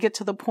then when we get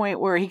to the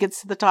point where he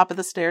gets to the top of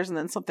the stairs and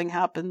then something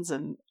happens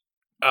and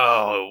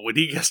when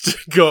he gets to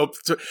go up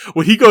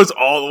when he goes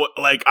all the way,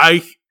 like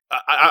I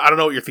don't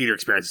know what your theater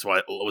experience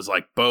was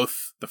like.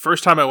 Both the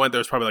first time I went, there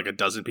was probably like a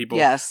dozen people.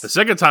 Yes. The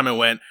second time I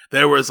went,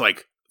 there was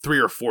like 3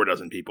 or 4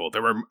 dozen people.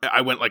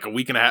 I went like a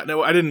week and a half.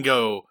 No, I didn't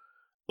go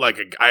like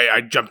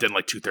I jumped in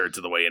like 2/3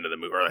 of the way into the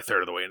movie, or a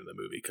third of the way into the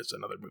movie because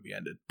another movie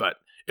ended. But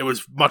it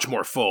was much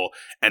more full.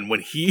 And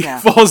when he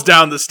falls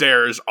down the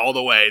stairs all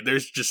the way,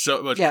 there's just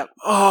so much. Yep.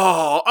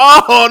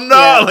 Oh no!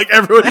 Yeah. Like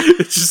everyone,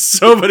 it's just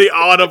so many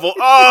audible.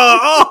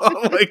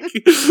 Like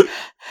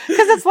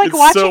because it's like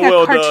watching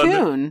so a cartoon.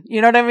 Done.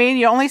 You know what I mean?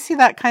 You only see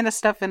that kind of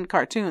stuff in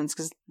cartoons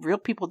because real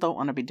people don't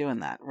want to be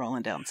doing that,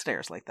 rolling down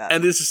stairs like that.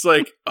 And it's just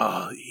like,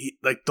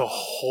 like the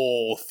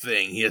whole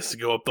thing. He has to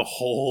go up the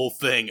whole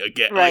thing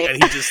again, right? Like,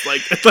 and he just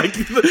like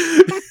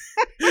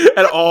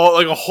and all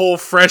like a whole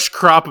fresh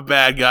crop of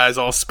bad guys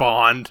all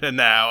spawned, and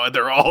now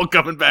they're all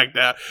coming back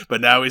down.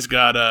 But now he's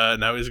got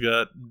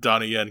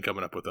Donnie Yen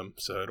coming up with him,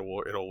 so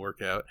it'll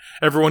work out.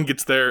 Everyone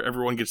gets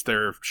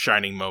their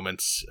shining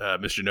moments.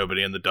 Mr.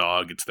 Nobody and the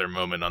dog gets their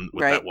moment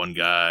with that one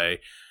guy.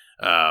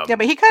 Yeah,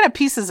 but he kind of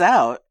pieces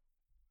out.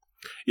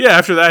 Yeah,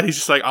 after that he's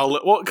just like,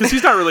 because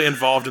he's not really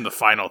involved in the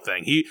final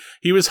thing.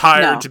 He was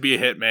hired to be a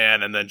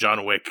hitman, and then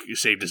John Wick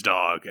saved his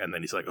dog, and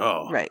then he's like,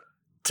 right.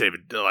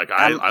 David, like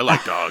I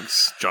like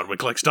dogs. John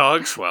Wick likes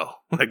dogs.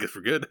 Well, I guess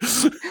we're good.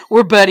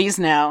 We're buddies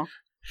now.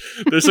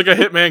 There's like a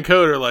hitman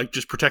code, or like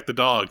just protect the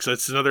dogs.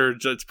 It's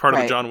part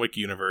of the John Wick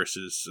universe.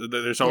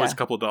 There's always a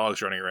couple of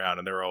dogs running around,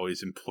 and they're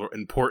always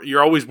important.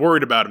 You're always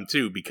worried about them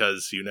too,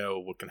 because you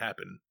know what can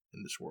happen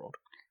in this world.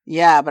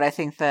 Yeah, but I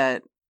think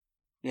that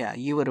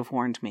you would have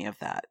warned me of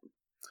that.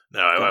 No,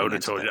 I would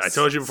have told you. I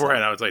told you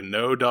beforehand. I was like,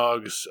 no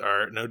dogs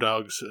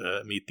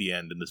meet the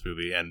end in this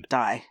movie and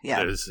die.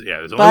 Yeah, there's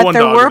only but one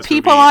there dog were in this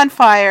people movie. On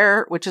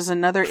fire, which is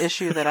another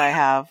issue that I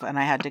have, and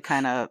I had to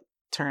kind of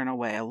turn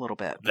away a little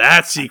bit.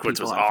 That sequence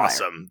was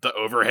awesome. The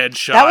overhead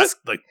shot,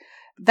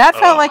 that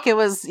felt like it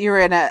was you were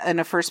in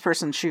a first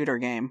person shooter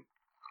game.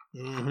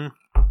 Mm-hmm.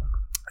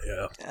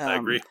 Yeah, I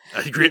agree.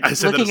 I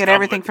said looking at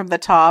everything from the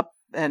top,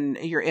 and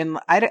you're in.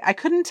 I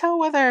couldn't tell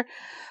whether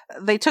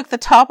they took the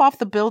top off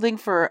the building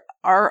for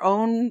our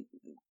own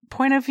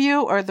point of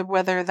view, or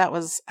whether that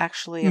was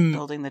actually a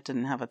building that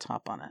didn't have a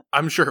top on it?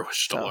 I'm sure it was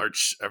just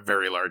a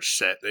very large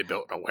set they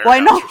built in a warehouse Well, I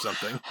know. or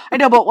something. I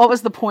know, but what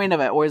was the point of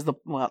it? Or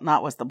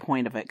not what's the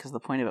point of it, because the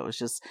point of it was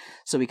just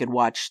so we could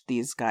watch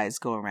these guys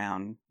go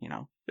around,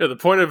 Yeah, the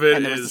point of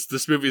it is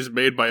this movie is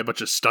made by a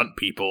bunch of stunt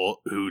people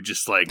who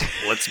just like,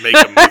 let's make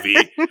a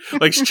movie.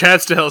 Like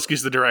Chad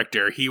Stahelski's the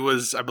director. He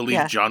was, I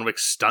believe, John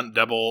Wick's stunt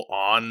double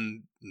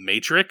on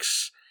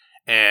Matrix,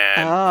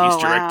 and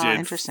he's directed. Wow,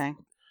 interesting.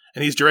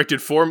 And he's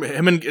directed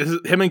him and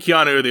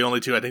Keanu are the only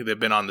two I think they've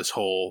been on this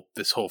whole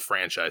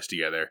franchise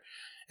together.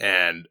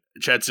 And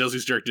Chad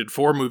Stahelski's directed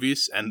 4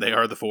 movies, and they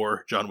are the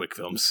 4 John Wick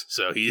films.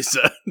 So he's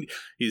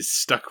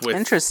stuck with.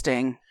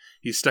 Interesting.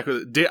 He's stuck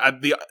with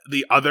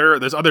the other.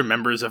 There's other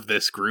members of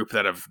this group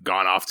that have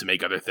gone off to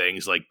make other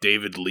things, like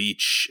David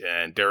Leitch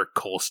and Derek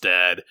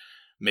Kolstad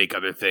make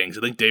other things.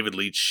 I think David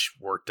Leitch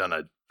worked on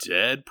a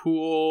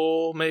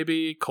Deadpool,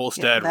 maybe.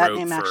 Kolstad that wrote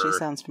name for. Actually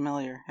sounds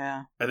familiar.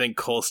 Yeah, I think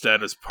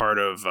Kolstad is part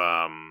of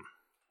the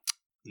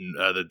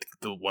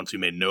ones who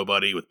made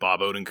Nobody with Bob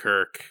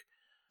Odenkirk.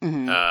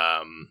 Mm-hmm.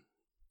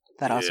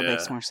 That also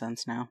makes more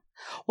sense now.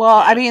 Well,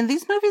 I mean,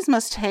 these movies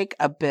must take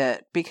a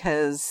bit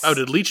because... Oh,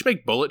 did Leitch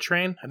make Bullet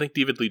Train? I think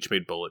David Leitch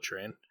made Bullet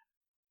Train.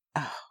 Oh,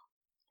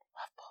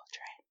 love Bullet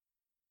Train.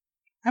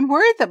 I'm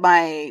worried that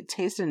my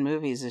taste in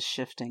movies is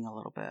shifting a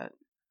little bit.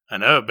 I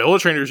know.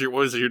 Bullet Train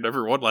was your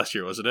number 1 last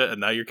year, wasn't it?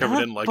 And now you're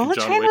coming in like John Wick.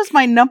 Bullet Train was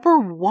my number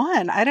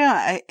 1.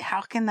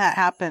 How can that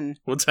happen?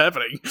 What's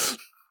happening?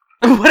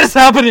 What is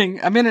happening?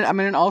 I'm in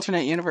an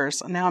alternate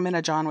universe. Now I'm in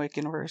a John Wick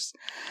universe.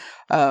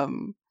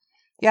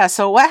 Yeah,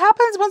 so what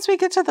happens once we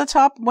get to the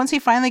top, once he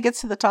finally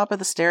gets to the top of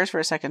the stairs for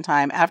a second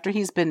time, after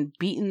he's been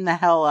beaten the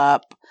hell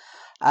up?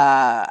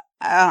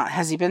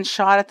 Has he been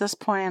shot at this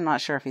point? I'm not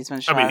sure if he's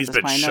been shot he's at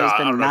this been point. Shot.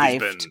 I know he's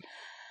been knifed.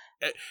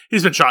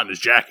 He's been shot in his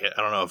jacket.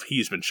 I don't know if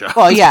he's been shot.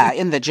 Well, yeah,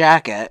 in the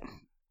jacket.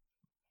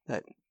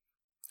 But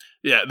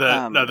yeah,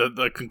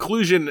 the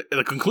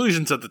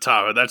conclusion's at the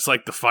top. That's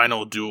like the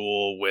final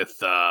duel with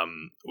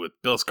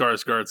Bill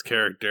Skarsgård's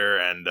character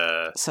and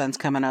sun's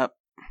coming up.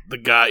 The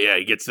guy,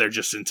 he gets there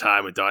just in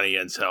time with Donnie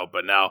Yen's help.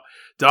 But now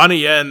Donnie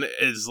Yen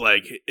is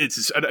like,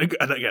 it's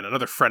again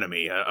another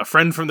frenemy, a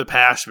friend from the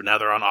past, but now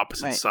they're on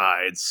opposite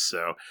sides.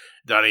 So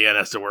Donnie Yen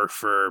has to work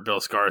for Bill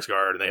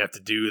Skarsgård, and they have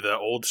to do the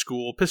old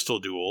school pistol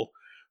duel,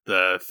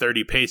 the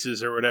 30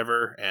 paces or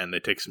whatever, and they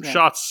take some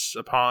shots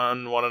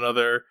upon one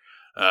another.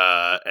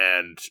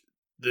 And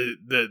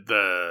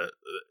the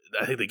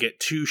I think they get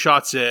 2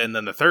 shots in,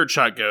 then the third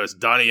shot goes.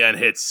 Donnie Yen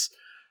hits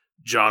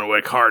John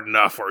Wick hard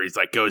enough where he's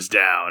like goes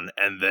down,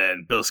 and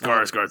then Bill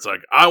Skarsgård's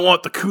like, I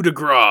want the coup de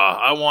grace.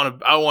 I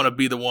want to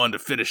be the one to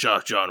finish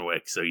off John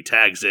Wick. So he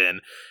tags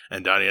in,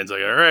 and Donnie Yen's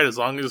like, all right, as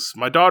long as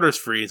my daughter's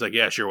free. He's like,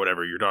 yeah, sure,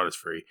 whatever, your daughter's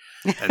free.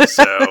 And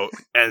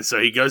so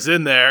he goes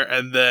in there,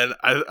 and then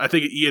I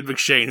think Ian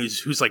McShane,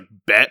 who's like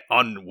bet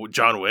on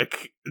John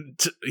Wick,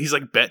 he's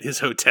like bet his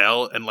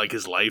hotel and like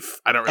his life.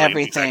 I don't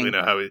really exactly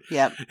know how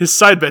his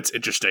side bet's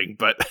interesting,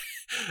 but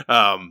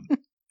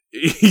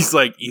he's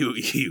like, you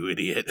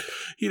idiot,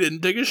 he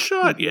didn't take a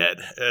shot yet.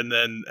 And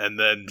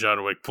then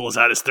John Wick pulls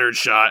out his third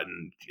shot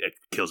and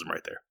kills him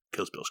right there.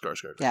 Kills Bill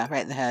Skarsgård. Yeah,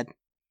 right in the head.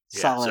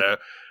 Solid. So,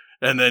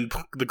 and then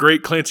the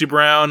great Clancy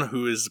Brown,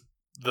 who is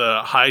the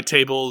High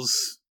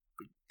Tables,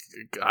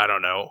 I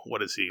don't know,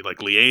 what is he,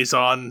 like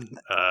liaison,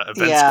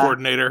 events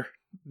coordinator,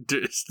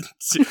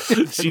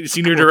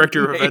 senior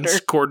director of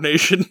events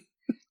coordination.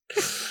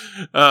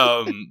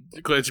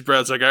 Clancy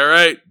Brown's like, all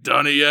right,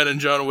 Donnie Yen and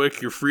John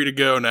Wick, you're free to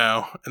go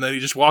now. And then he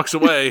just walks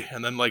away,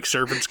 and then like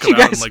servants come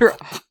out and like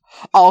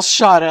all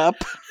shot up.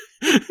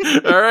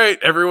 All right,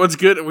 everyone's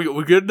good. We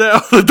good now.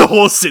 The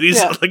whole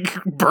city's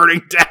like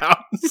burning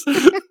down. So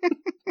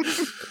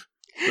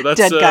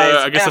that's dead guys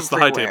I guess everywhere. That's the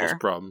High Tables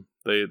problem.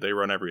 They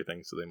run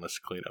everything, so they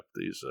must clean up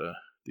these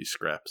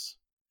scraps.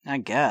 I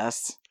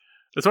guess.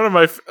 It's one of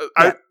my.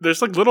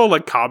 There's like little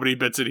like comedy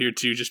bits in here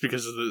too, just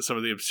because of some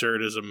of the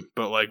absurdism.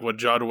 But like when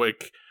John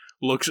Wick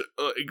looks,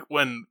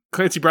 when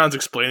Clancy Brown's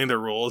explaining the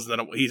rules, and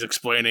then he's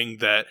explaining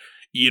that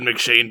Ian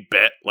McShane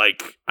bet,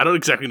 like, I don't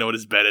exactly know what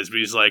his bet is, but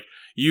he's like,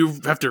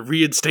 you have to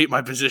reinstate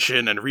my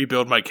position and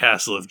rebuild my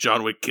castle if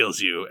John Wick kills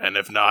you, and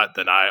if not,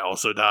 then I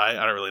also die.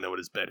 I don't really know what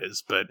his bet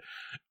is, but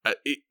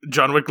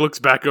John Wick looks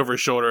back over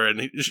his shoulder,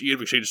 and Ian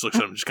McShane just looks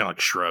at him, just kind of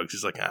like shrugs.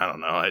 He's like, I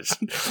don't know,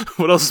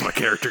 what else is my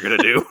character gonna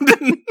do?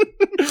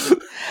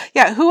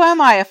 Yeah, who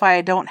am I if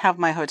I don't have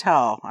my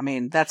hotel? I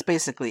mean, that's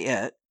basically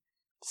it.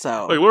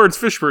 So, like Lawrence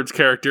Fishburne's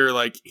character,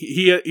 like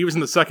he was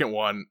in the second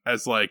one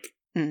as like,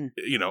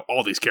 you know,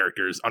 all these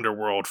characters,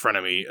 underworld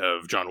frenemy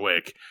of John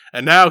Wick,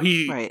 and now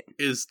he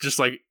is just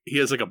like, he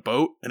has like a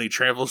boat and he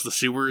travels the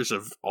sewers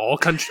of all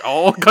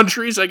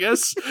countries, I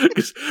guess,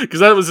 because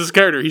that was his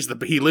character.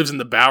 He lives in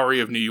the Bowery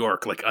of New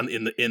York, like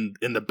in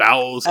the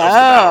bowels of the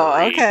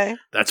Bowery. Okay,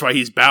 that's why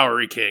he's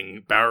Bowery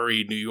King,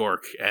 Bowery, New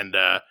York, and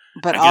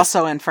but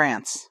also in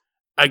France.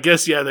 I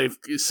guess, yeah, they've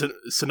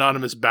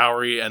synonymous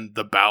Bowery and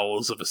the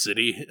bowels of a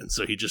city, and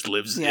so he just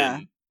lives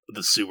in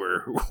the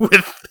sewer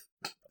with.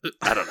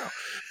 I don't know.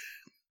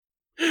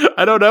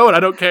 I don't know, and I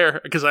don't care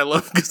because I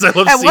love At seeing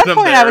one him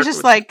point, there. I was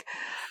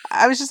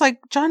just like,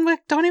 John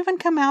Wick, don't even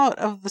come out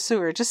of the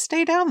sewer. Just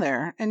stay down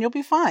there, and you'll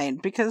be fine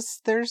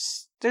because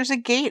there's a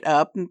gate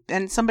up,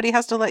 and somebody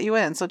has to let you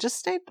in. So just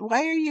stay. What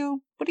are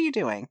you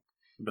doing?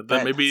 But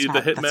then maybe the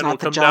hitman that's will not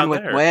the come John down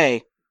Wick there.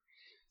 way.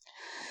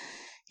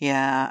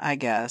 Yeah, I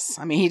guess.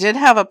 I mean, he did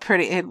have a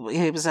pretty.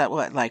 He was at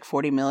what, like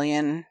 40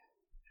 million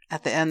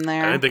at the end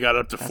there. I think they got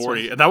up to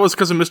 40, and that was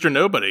because of Mr.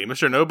 Nobody.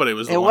 Mr. Nobody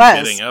was the one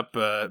bidding up.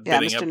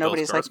 Mr.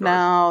 Nobody's like,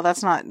 no,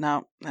 that's not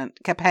no, and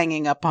kept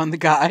hanging up on the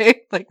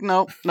guy. Like,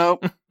 nope.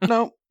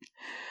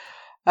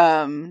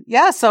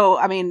 Yeah. So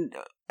I mean,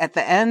 at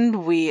the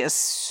end, we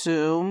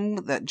assume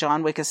that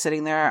John Wick is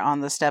sitting there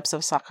on the steps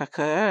of Sakaku,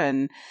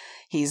 and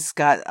he's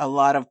got a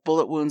lot of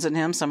bullet wounds in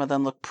him. Some of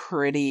them look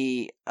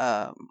pretty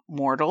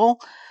mortal.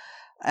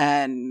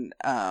 And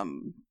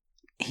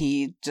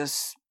he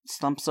just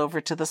slumps over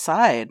to the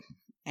side.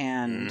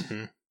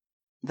 And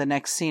the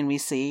next scene we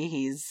see,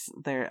 he's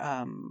there,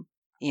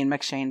 Ian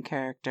McShane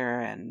character,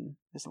 and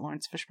is it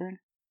Lawrence Fishburne?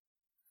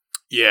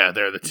 Yeah,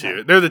 they're the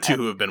two. They're the two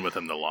who have been with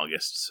him the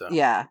longest. So.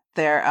 Yeah,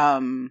 they're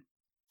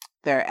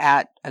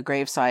at a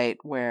gravesite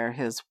where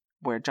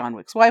John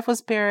Wick's wife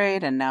was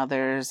buried, and now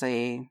there's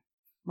a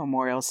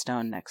memorial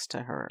stone next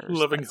to her.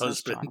 Loving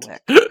husband.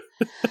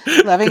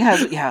 Loving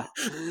husband. Yeah,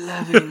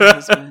 loving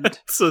husband.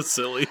 So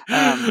silly.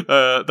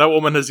 That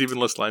woman has even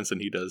less lines than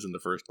he does in the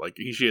first. Like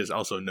she has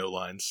also no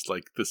lines.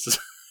 Like this is.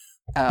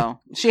 Oh,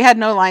 she had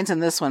no lines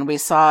in this one. We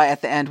saw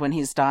at the end when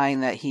he's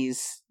dying that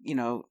he's,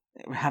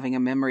 having a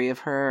memory of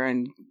her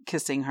and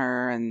kissing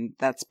her, and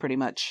that's pretty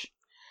much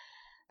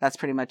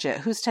it.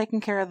 Who's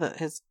taking care of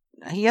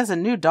he has a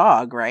new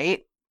dog,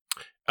 right?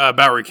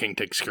 Bowery King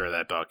takes care of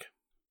that dog.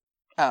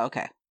 Oh,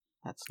 okay.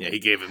 That's he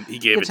gave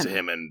it to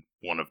him in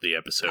one of the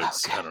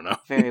episodes. Okay. I don't know.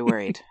 Very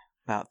worried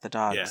about the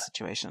dog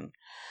situation.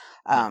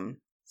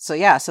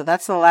 So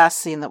that's the last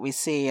scene that we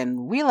see,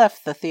 and we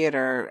left the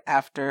theater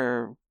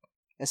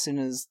as soon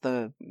as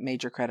the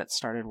major credits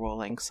started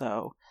rolling.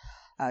 So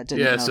didn't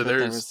know that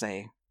there was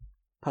a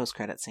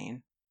post-credit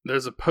scene.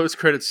 There's a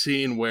post-credit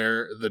scene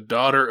where the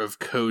daughter of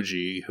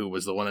Koji, who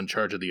was the one in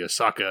charge of the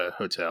Osaka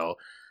hotel,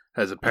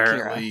 has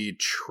apparently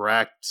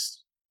tracked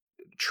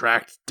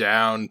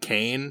down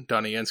Kane,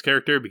 Donnie Yen's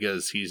character,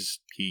 because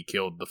he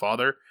killed the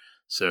father.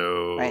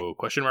 So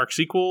question mark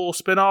sequel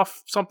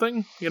spinoff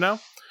something,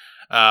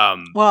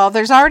 Well,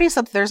 there's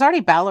already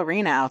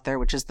Ballerina out there,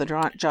 which is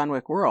the John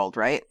Wick world,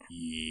 right?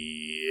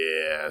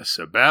 Yeah.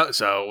 So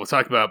we'll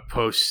talk about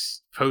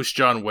post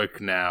John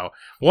Wick now.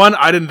 One,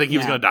 I didn't think he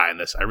was going to die in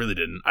this. I really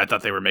didn't. I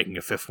thought they were making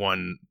a fifth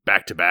one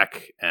back to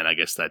back, and I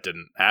guess that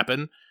didn't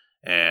happen.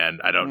 And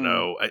I don't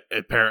know.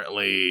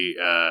 Apparently,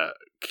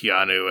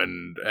 Keanu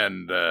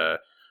and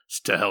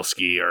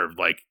Stahelski are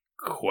like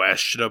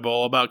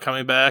questionable about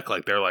coming back.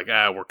 Like they're like,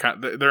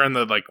 they're in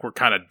the like we're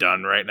kind of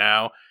done right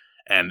now.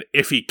 And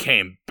if he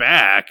came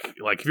back,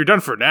 like if you're done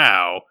for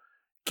now,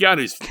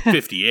 Keanu's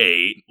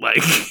 58.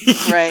 Like,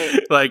 right?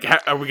 Like,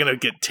 are we gonna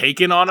get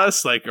taken on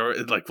us? Like, or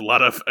like a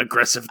lot of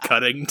aggressive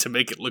cutting to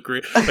make it look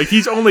real? Like,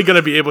 he's only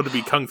gonna be able to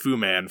be Kung Fu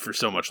Man for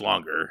so much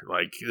longer.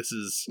 Like, this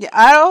is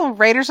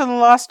Raiders of the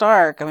Lost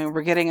Ark. I mean,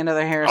 we're getting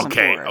another Harrison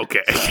Ford.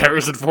 Okay. So.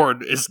 Harrison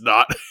Ford is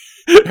not.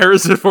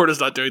 Harrison Ford is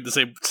not doing the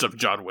same stuff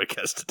John Wick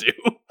has to do.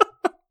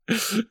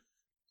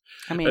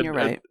 I mean, you're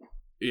right.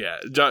 Yeah,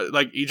 John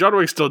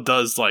Wick still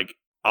does like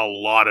a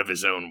lot of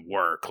his own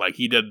work. Like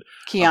he did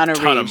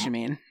Keanu Reeves, you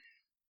mean?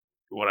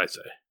 What'd I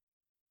say?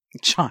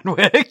 John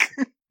Wick.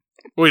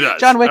 Well, he does.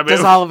 John Wick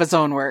does all of his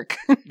own work.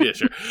 Yeah,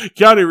 sure.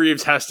 Keanu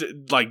Reeves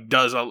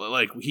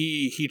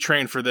he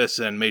trained for this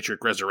and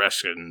Matrix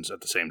Resurrections at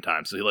the same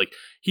time. So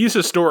he's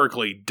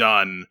historically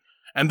done,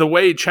 and the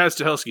way Chad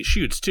Stahelski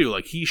shoots too,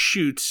 like he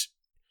shoots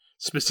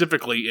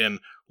specifically in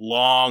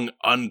long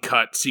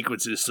uncut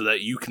sequences so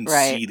that you can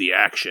see the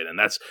action,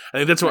 and I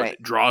think that's what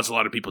draws a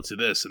lot of people to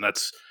this, and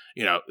that's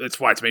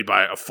why it's made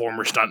by a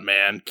former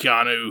stuntman,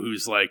 Keanu,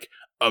 who's like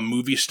a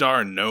movie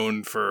star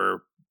known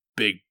for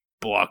big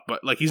block,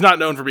 but like he's not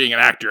known for being an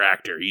actor.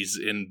 He's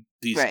in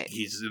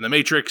he's in the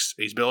Matrix,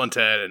 he's Bill and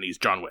Ted, and he's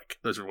John Wick.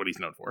 Those are what he's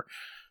known for.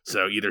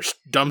 So either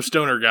dumb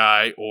stoner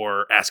guy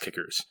or ass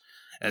kickers.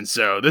 And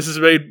so this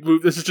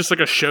is just like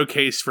a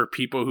showcase for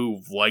people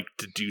who like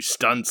to do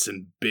stunts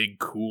and big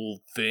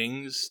cool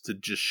things to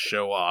just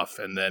show off.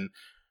 And then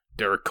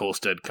Derek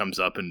Kolstad comes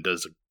up and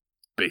does a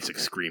basic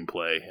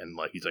screenplay, and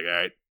like he's like, all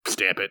right,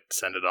 stamp it,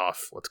 send it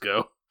off, let's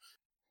go.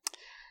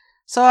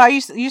 So are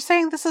you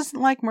saying this is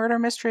like murder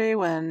mystery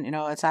when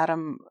it's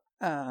Adam?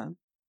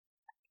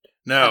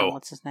 No,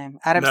 what's his name?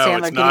 Adam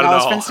Sandler getting all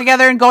his friends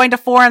together and going to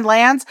foreign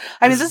lands.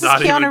 I mean, this is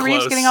Keanu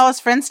Reeves getting all his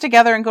friends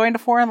together and going to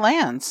foreign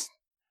lands.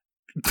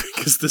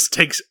 Because this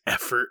takes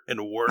effort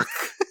and work.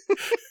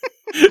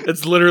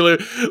 It's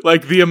literally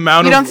like the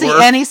amount You of don't see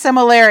any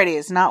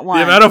similarities, not one.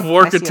 The amount of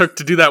work it took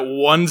to do that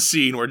one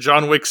scene where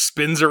John Wick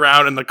spins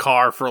around in the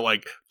car for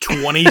like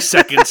 20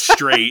 seconds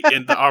straight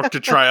in the Arc to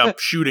Triumph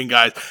shooting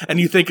guys, and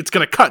you think it's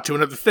gonna cut to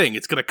another thing.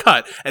 It's gonna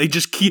cut, and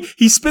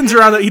he spins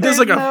around. He does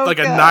like a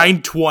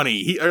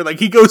 920.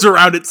 He goes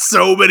around it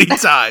so many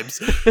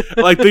times.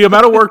 Like the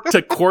amount of work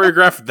to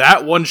choreograph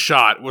that one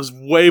shot was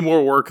way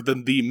more work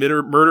than the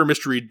murder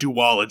mystery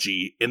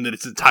duology in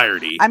its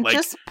entirety. I'm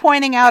just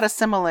pointing out a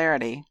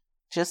similarity.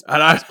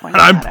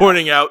 I'm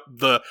pointing out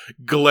the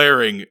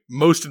glaring,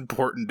 most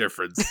important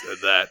difference in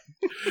that.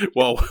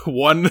 Well,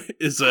 one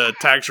is a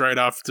tax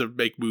write-off to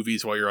make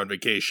movies while you're on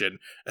vacation,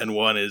 and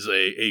one is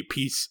a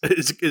piece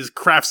is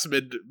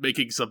craftsman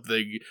making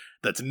something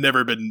that's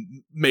never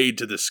been made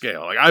to this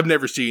scale. Like I've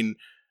never seen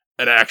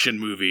an action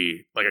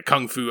movie, like a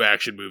kung fu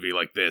action movie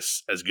like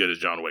this, as good as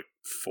John Wick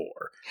 4.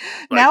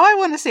 Now I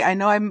want to see, I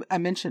know I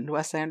mentioned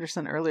Wes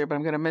Anderson earlier, but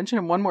I'm going to mention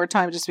him one more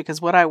time just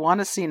because what I want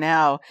to see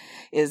now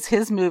is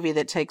his movie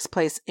that takes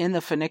place in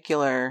the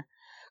funicular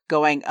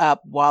going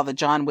up while the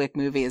John Wick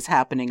movie is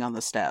happening on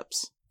the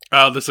steps.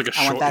 Oh, there's like a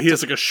short, he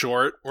has like a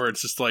short where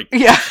it's just like,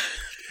 yeah,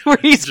 where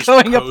he's just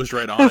going up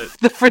right on it.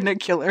 The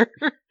funicular.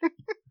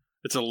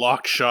 It's a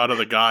lock shot of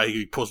the guy,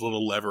 he pulls a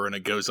little lever and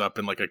it goes up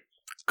in like a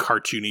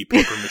cartoony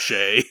paper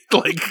mache.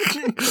 Like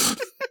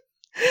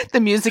the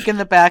music in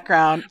the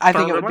background. I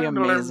think it would be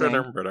amazing.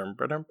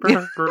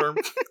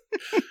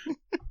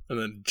 And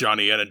then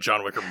Johnny Yen and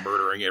John Wick are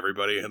murdering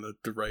everybody in the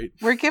right.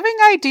 We're giving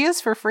ideas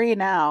for free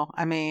now.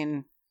 I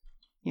mean,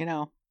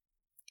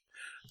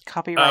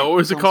 copyright. What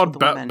was it called?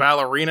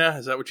 Ballerina?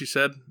 Is that what you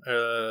said?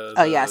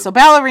 Yeah. So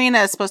Ballerina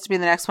is supposed to be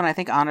the next one. I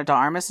think Ana de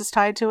Armas is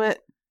tied to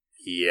it.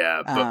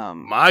 Yeah, but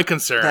my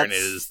concern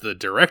is the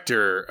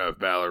director of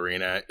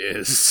Ballerina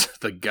is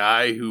the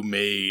guy who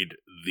made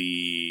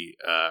the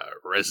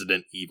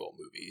Resident Evil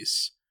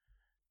movies,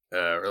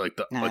 or like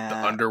the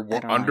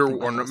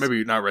Underworld,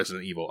 maybe not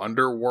Resident Evil,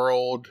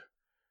 Underworld,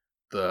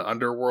 the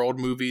Underworld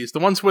movies, the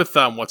ones with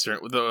what's her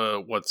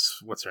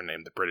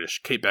name, the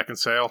British Kate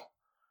Beckinsale.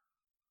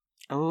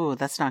 Oh,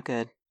 that's not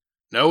good.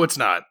 No, it's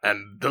not,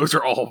 and those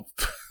are all.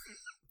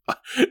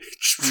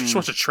 Just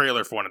watch a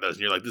trailer for one of those,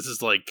 and you're like, this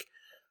is like.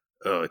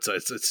 Oh, it's a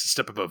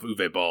step above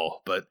Uwe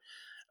Ball, but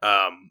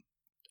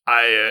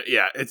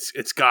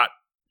it's got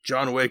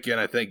John Wick and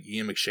I think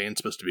Ian McShane's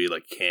supposed to be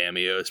like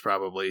cameos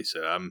probably,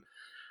 so I'm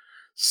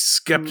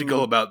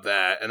skeptical about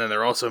that. And then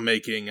they're also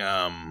making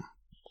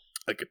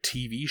like a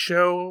TV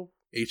show,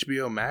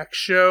 HBO Max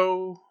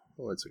show.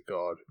 What's it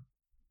called?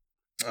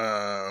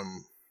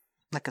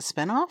 Like a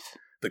spinoff?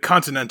 The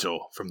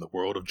Continental from the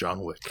world of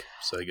John Wick.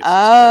 So I guess it's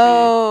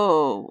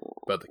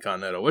about the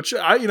Continental, which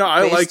I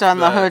like based on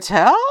the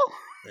hotel.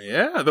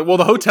 Yeah, the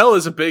hotel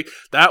is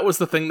that was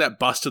the thing that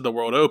busted the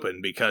world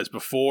open, because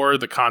before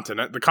the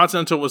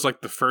Continental was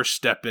like the first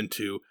step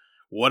into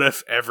what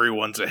if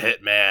everyone's a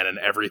hitman and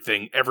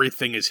everything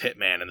is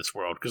hitman in this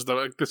world? Because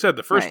like I said,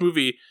 the first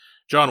movie,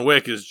 John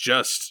Wick, is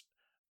just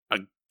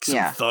some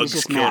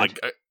thugs killed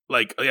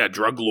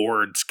drug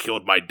lords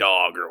killed my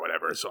dog or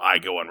whatever, so I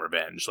go on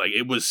revenge. Like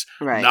it was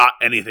not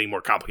anything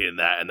more complicated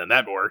than that, and then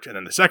that worked. And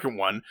then the second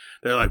one,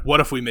 they're like,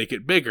 what if we make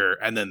it bigger?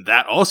 And then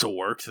that also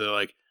worked. They're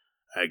like,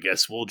 I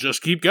guess we'll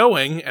just keep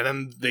going, and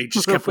then they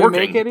just kept working.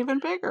 Make it even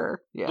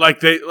bigger, yeah. Like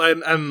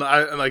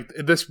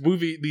this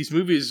movie. These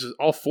movies,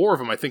 all four of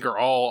them, I think, are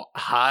all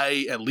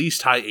at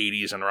least high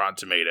 80s on Rotten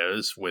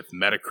Tomatoes, with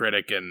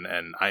Metacritic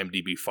and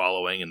IMDb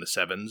following in the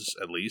 7s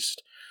at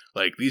least.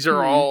 Like these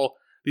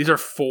are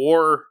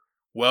four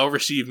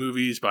well-received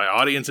movies by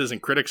audiences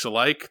and critics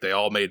alike. They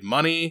all made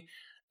money.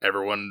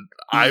 Everyone,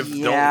 don't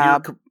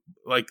hear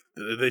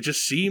they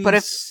just seem.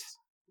 But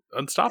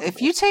unstoppable.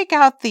 If you take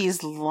out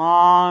these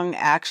long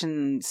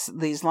actions,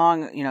 these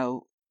long,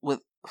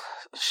 with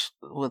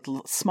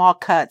small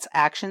cuts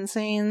action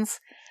scenes,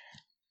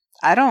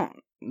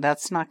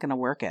 that's not going to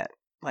work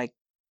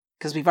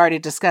because we've already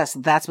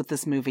discussed that's what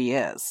this movie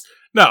is.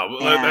 No,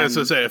 as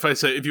I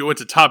say, if you went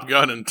to Top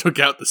Gun and took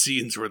out the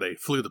scenes where they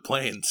flew the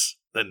planes,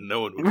 then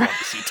no one would want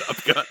to see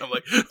Top Gun. I'm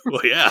like,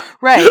 well, yeah.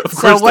 Right.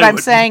 So what I'm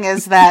saying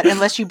is that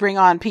unless you bring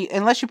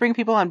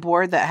people on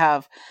board that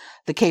have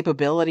the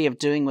capability of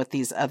doing what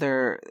this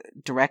other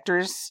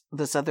director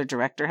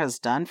has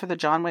done for the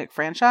John Wick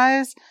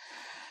franchise,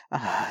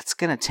 it's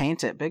going to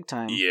taint it big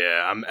time.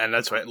 Yeah, and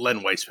that's why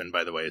Len Weissman,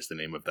 by the way, is the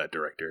name of that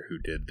director who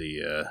did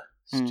the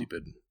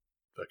stupid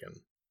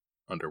fucking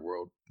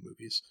Underworld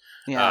movies.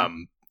 Yeah.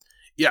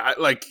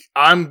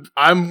 I'm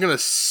going to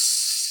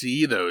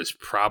see those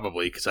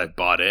probably because I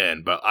bought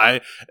in, but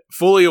I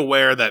fully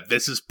aware that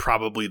this is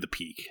probably the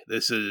peak.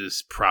 This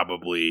is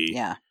probably...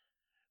 Yeah.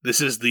 This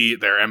is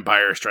their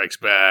Empire Strikes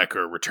Back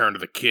or Return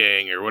of the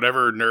King or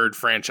whatever nerd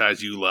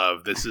franchise you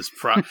love. This is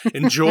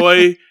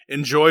enjoy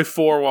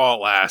 4 while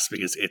it lasts,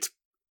 because it's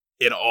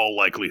in all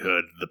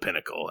likelihood the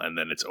pinnacle, and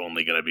then it's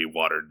only going to be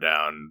watered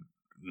down,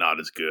 not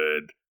as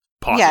good.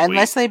 Possibly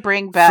unless they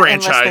bring back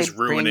franchise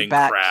ruining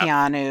crap.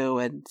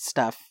 Keanu and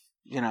stuff,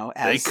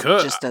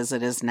 just as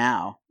it is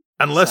now.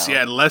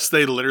 Unless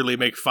they literally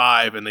make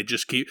 5 and they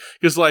just keep,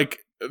 because like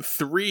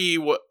 3,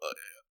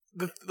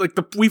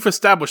 we've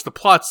established the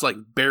plots like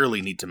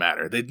barely need to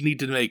matter. They need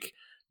to make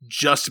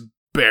just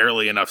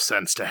barely enough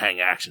sense to hang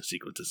action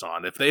sequences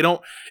on. If they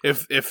don't,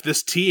 if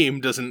this team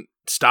doesn't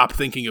stop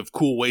thinking of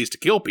cool ways to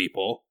kill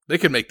people, they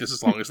can make this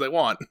as long as they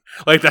want.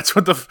 Like that's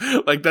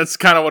that's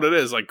kind of what it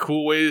is. Like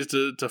cool ways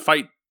to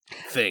fight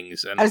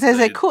things. And I was going to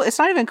say cool. It's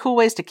not even cool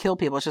ways to kill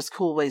people. It's just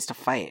cool ways to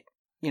fight.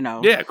 You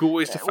know? Yeah, cool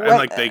ways to fight. And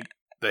like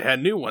they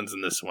had new ones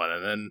in this one,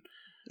 and then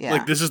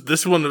like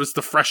this one was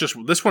the freshest.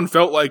 This one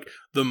felt like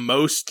the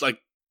most like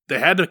they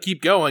had to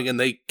keep going, and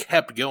they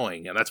kept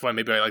going, and that's why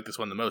maybe I like this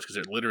one the most because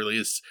it literally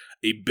is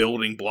a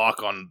building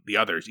block on the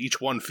others.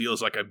 Each one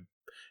feels like a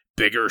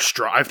bigger,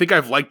 strong. I think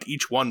I've liked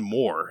each one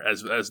more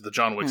as the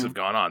John Wicks have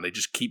gone on. They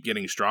just keep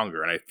getting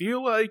stronger, and I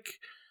feel like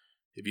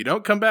if you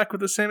don't come back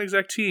with the same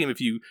exact team, if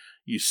you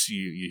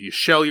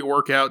shell your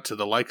work out to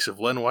the likes of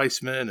Len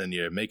Weissman and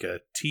you make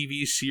a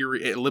TV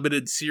series, a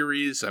limited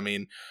series, I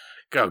mean,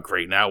 oh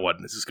great, now what?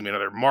 This is going to be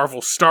another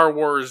Marvel Star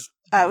Wars.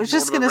 I was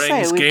just going to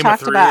say, we've Game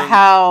talked about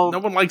how no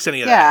one likes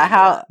any of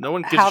that. No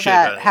one gives a shit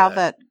about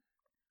that.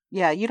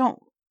 Yeah, you don't.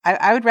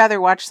 I would rather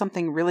watch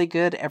something really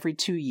good every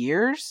 2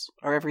 years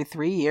or every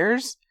 3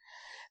 years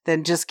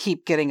than just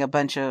keep getting a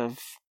bunch of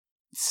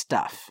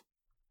stuff.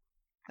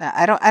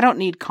 I don't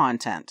need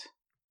content.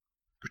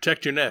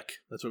 Protect your neck.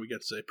 That's what we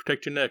got to say.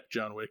 Protect your neck,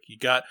 John Wick.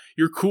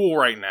 You're cool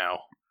right now.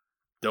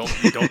 Don't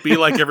be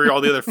like all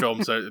the other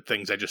films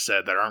things I just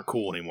said that aren't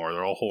cool anymore.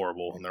 They're all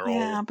horrible and they're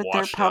all but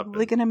they're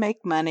probably going to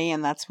make money,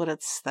 and that's what what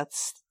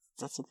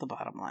the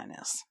bottom line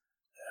is.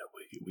 Yeah,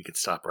 we could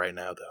stop right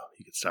now, though.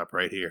 You could stop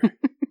right here.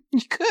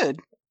 You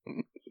could,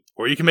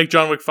 or you can make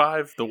John Wick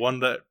 5, the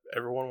one that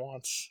everyone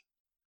wants.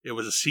 It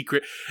was a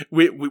secret.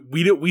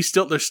 We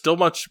still there's still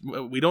much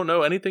we don't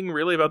know anything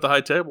really about the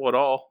High Table at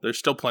all. There's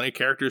still plenty of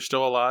characters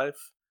still alive.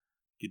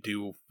 You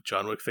do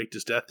John Wick faked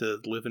his death to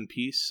live in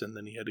peace, and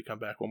then he had to come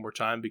back one more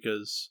time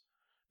because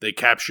they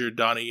captured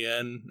Donnie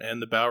Yen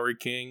and the Bowery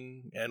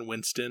King and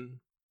Winston.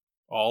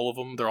 All of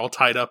them. They're all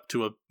tied up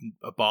to a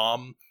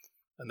bomb,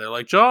 and they're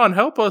like, "John,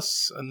 help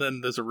us!" And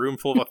then there's a room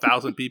full of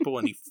 1,000 people,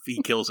 and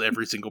he kills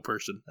every single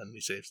person, and he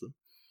saves them.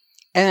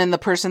 And then the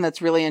person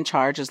that's really in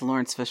charge is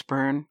Lawrence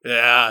Fishburne.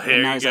 Yeah,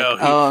 here you go.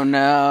 Like, oh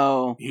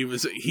no! He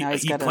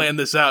planned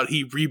this out.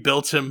 He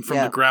rebuilt him from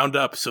the ground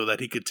up so that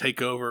he could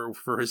take over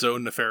for his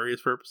own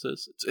nefarious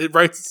purposes. It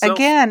writes itself.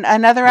 Again,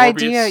 another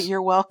idea.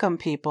 You're welcome,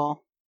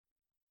 people.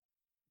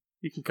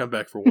 You can come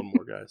back for one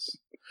more, guys.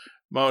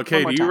 Mama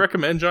K, do you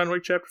recommend John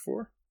Wick Chapter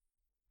 4?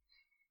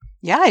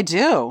 Yeah, I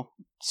do.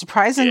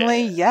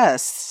 Surprisingly,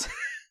 yes.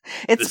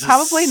 It's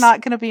probably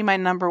not going to be my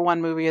number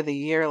 1 movie of the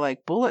year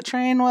like Bullet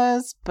Train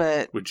was,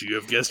 but... Would you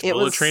have guessed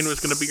Bullet Train was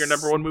going to be your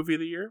number 1 movie of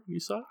the year when you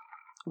saw it?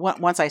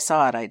 Once I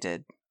saw it, I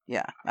did.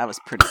 Yeah, I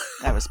was pretty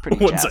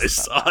Once I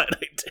saw it,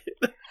 I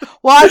did.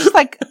 Well, I was just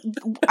like,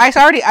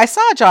 I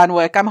saw John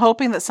Wick. I'm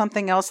hoping that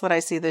something else that I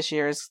see this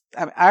year is...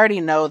 I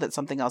already know that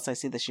something else I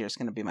see this year is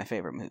going to be my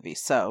favorite movie.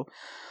 So,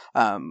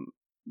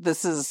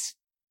 this is,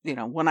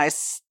 when I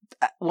was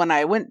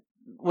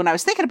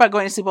thinking about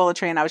going to see Bullet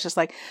Train, I was just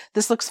like,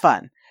 this looks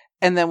fun.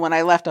 And then when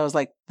I left, I was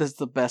like, this is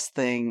the best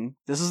thing.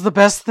 This is the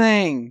best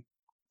thing.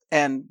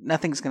 And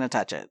nothing's going to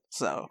touch it.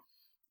 So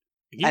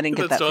I didn't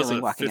get that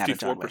feeling walking out of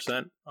John Wick.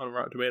 54% on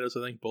Rotten Tomatoes,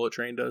 I think Bullet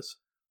Train does.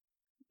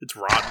 It's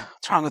rotten.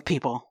 What's wrong with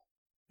people?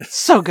 It's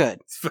so good.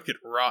 It's fucking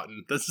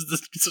rotten. This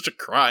is such a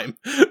crime.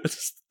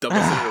 It's the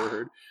dumbest thing I've ever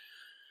heard.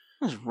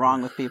 What's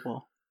wrong with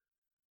people?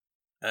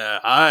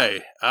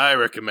 I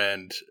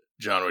recommend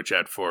John Wick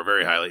Chapter 4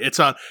 very highly.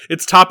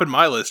 It's topping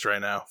my list right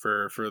now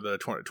for the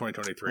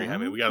 2023. I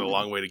mean, we got a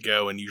long way to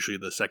go, and usually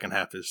the second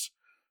half is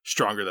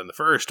stronger than the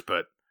first,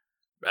 but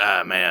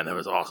man, that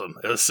was awesome.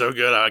 It was so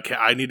good.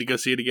 I need to go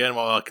see it again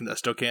while I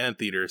still can in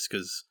theaters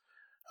because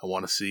I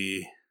want to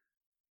see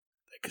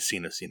that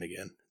casino scene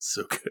again. It's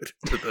so good.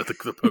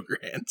 the poker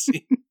hand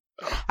scene.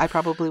 I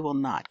probably will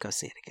not go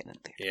see it again in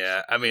theaters.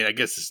 Yeah, I mean, I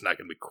guess it's not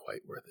going to be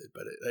quite worth it.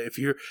 But if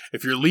you're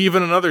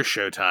leaving another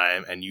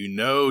showtime and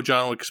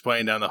John Wick's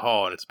playing down the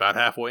hall and it's about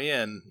halfway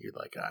in, you're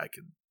like, I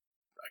could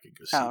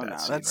go see that. Oh no,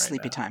 that's right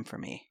sleepy now. time for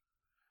me.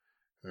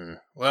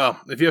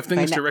 Well, if you have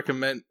things to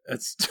recommend,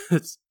 it's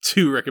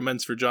 2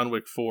 recommends for John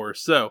Wick 4.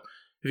 So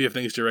if you have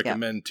things to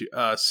recommend to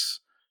us,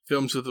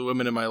 Films with the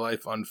Women in My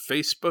Life on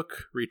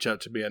Facebook. Reach out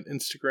to me on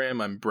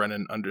Instagram. I'm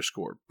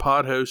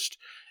Brennan_podhost.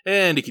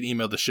 And you can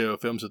email the show,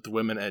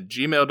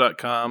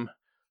 filmswiththewomen@gmail.com.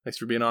 Thanks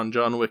for being on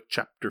John Wick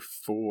Chapter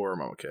 4,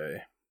 Mama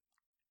K.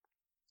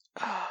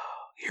 Oh,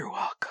 you're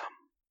welcome.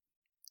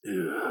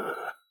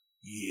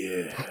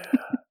 Yeah.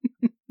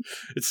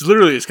 It's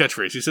literally his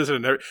catchphrase. He says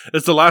it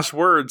it's the last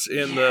words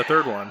in the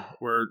third one,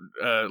 where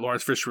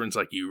Lawrence Fishburne's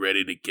like, "You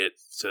ready to get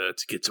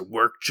to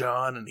work,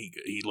 John?" And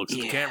he looks at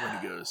the camera and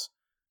he goes,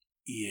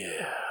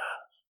 "Yeah,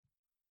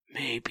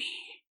 maybe."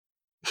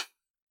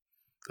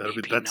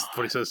 That's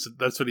what he says.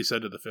 That's what he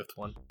said to the 5th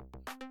one.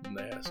 And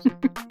they asked him.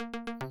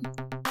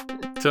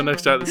 Until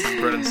next time, this is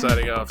Brennan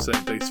signing off,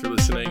 saying thanks for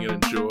listening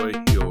and enjoy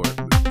your movies.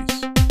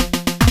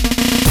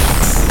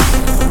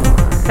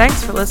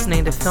 Thanks for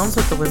listening to Films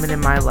with the Women in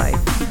My Life.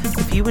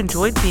 If you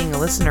enjoyed being a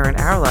listener in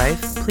our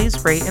life,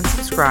 please rate and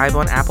subscribe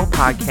on Apple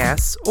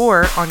Podcasts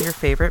or on your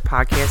favorite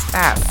podcast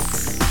app.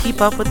 Keep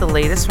up with the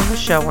latest from the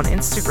show on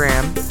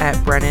Instagram at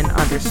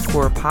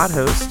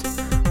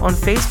Brennan_podhost, on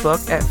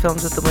Facebook at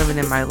Films with the Women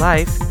in My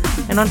Life,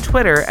 and on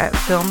Twitter at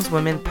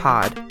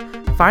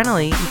FilmsWomenPod.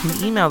 Finally, you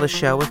can email the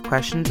show with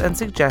questions and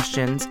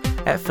suggestions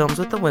at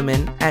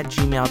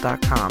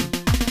filmswiththewomen@gmail.com.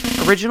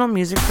 Original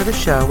music for the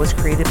show was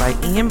created by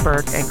Ian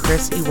Burke and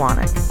Chris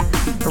Iwanek.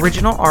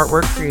 Original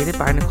artwork created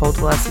by Nicole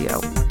D'Alessio.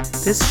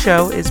 This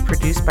show is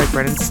produced by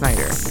Brennan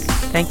Snyder.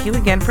 Thank you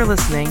again for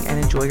listening and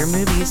enjoy your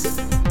movies.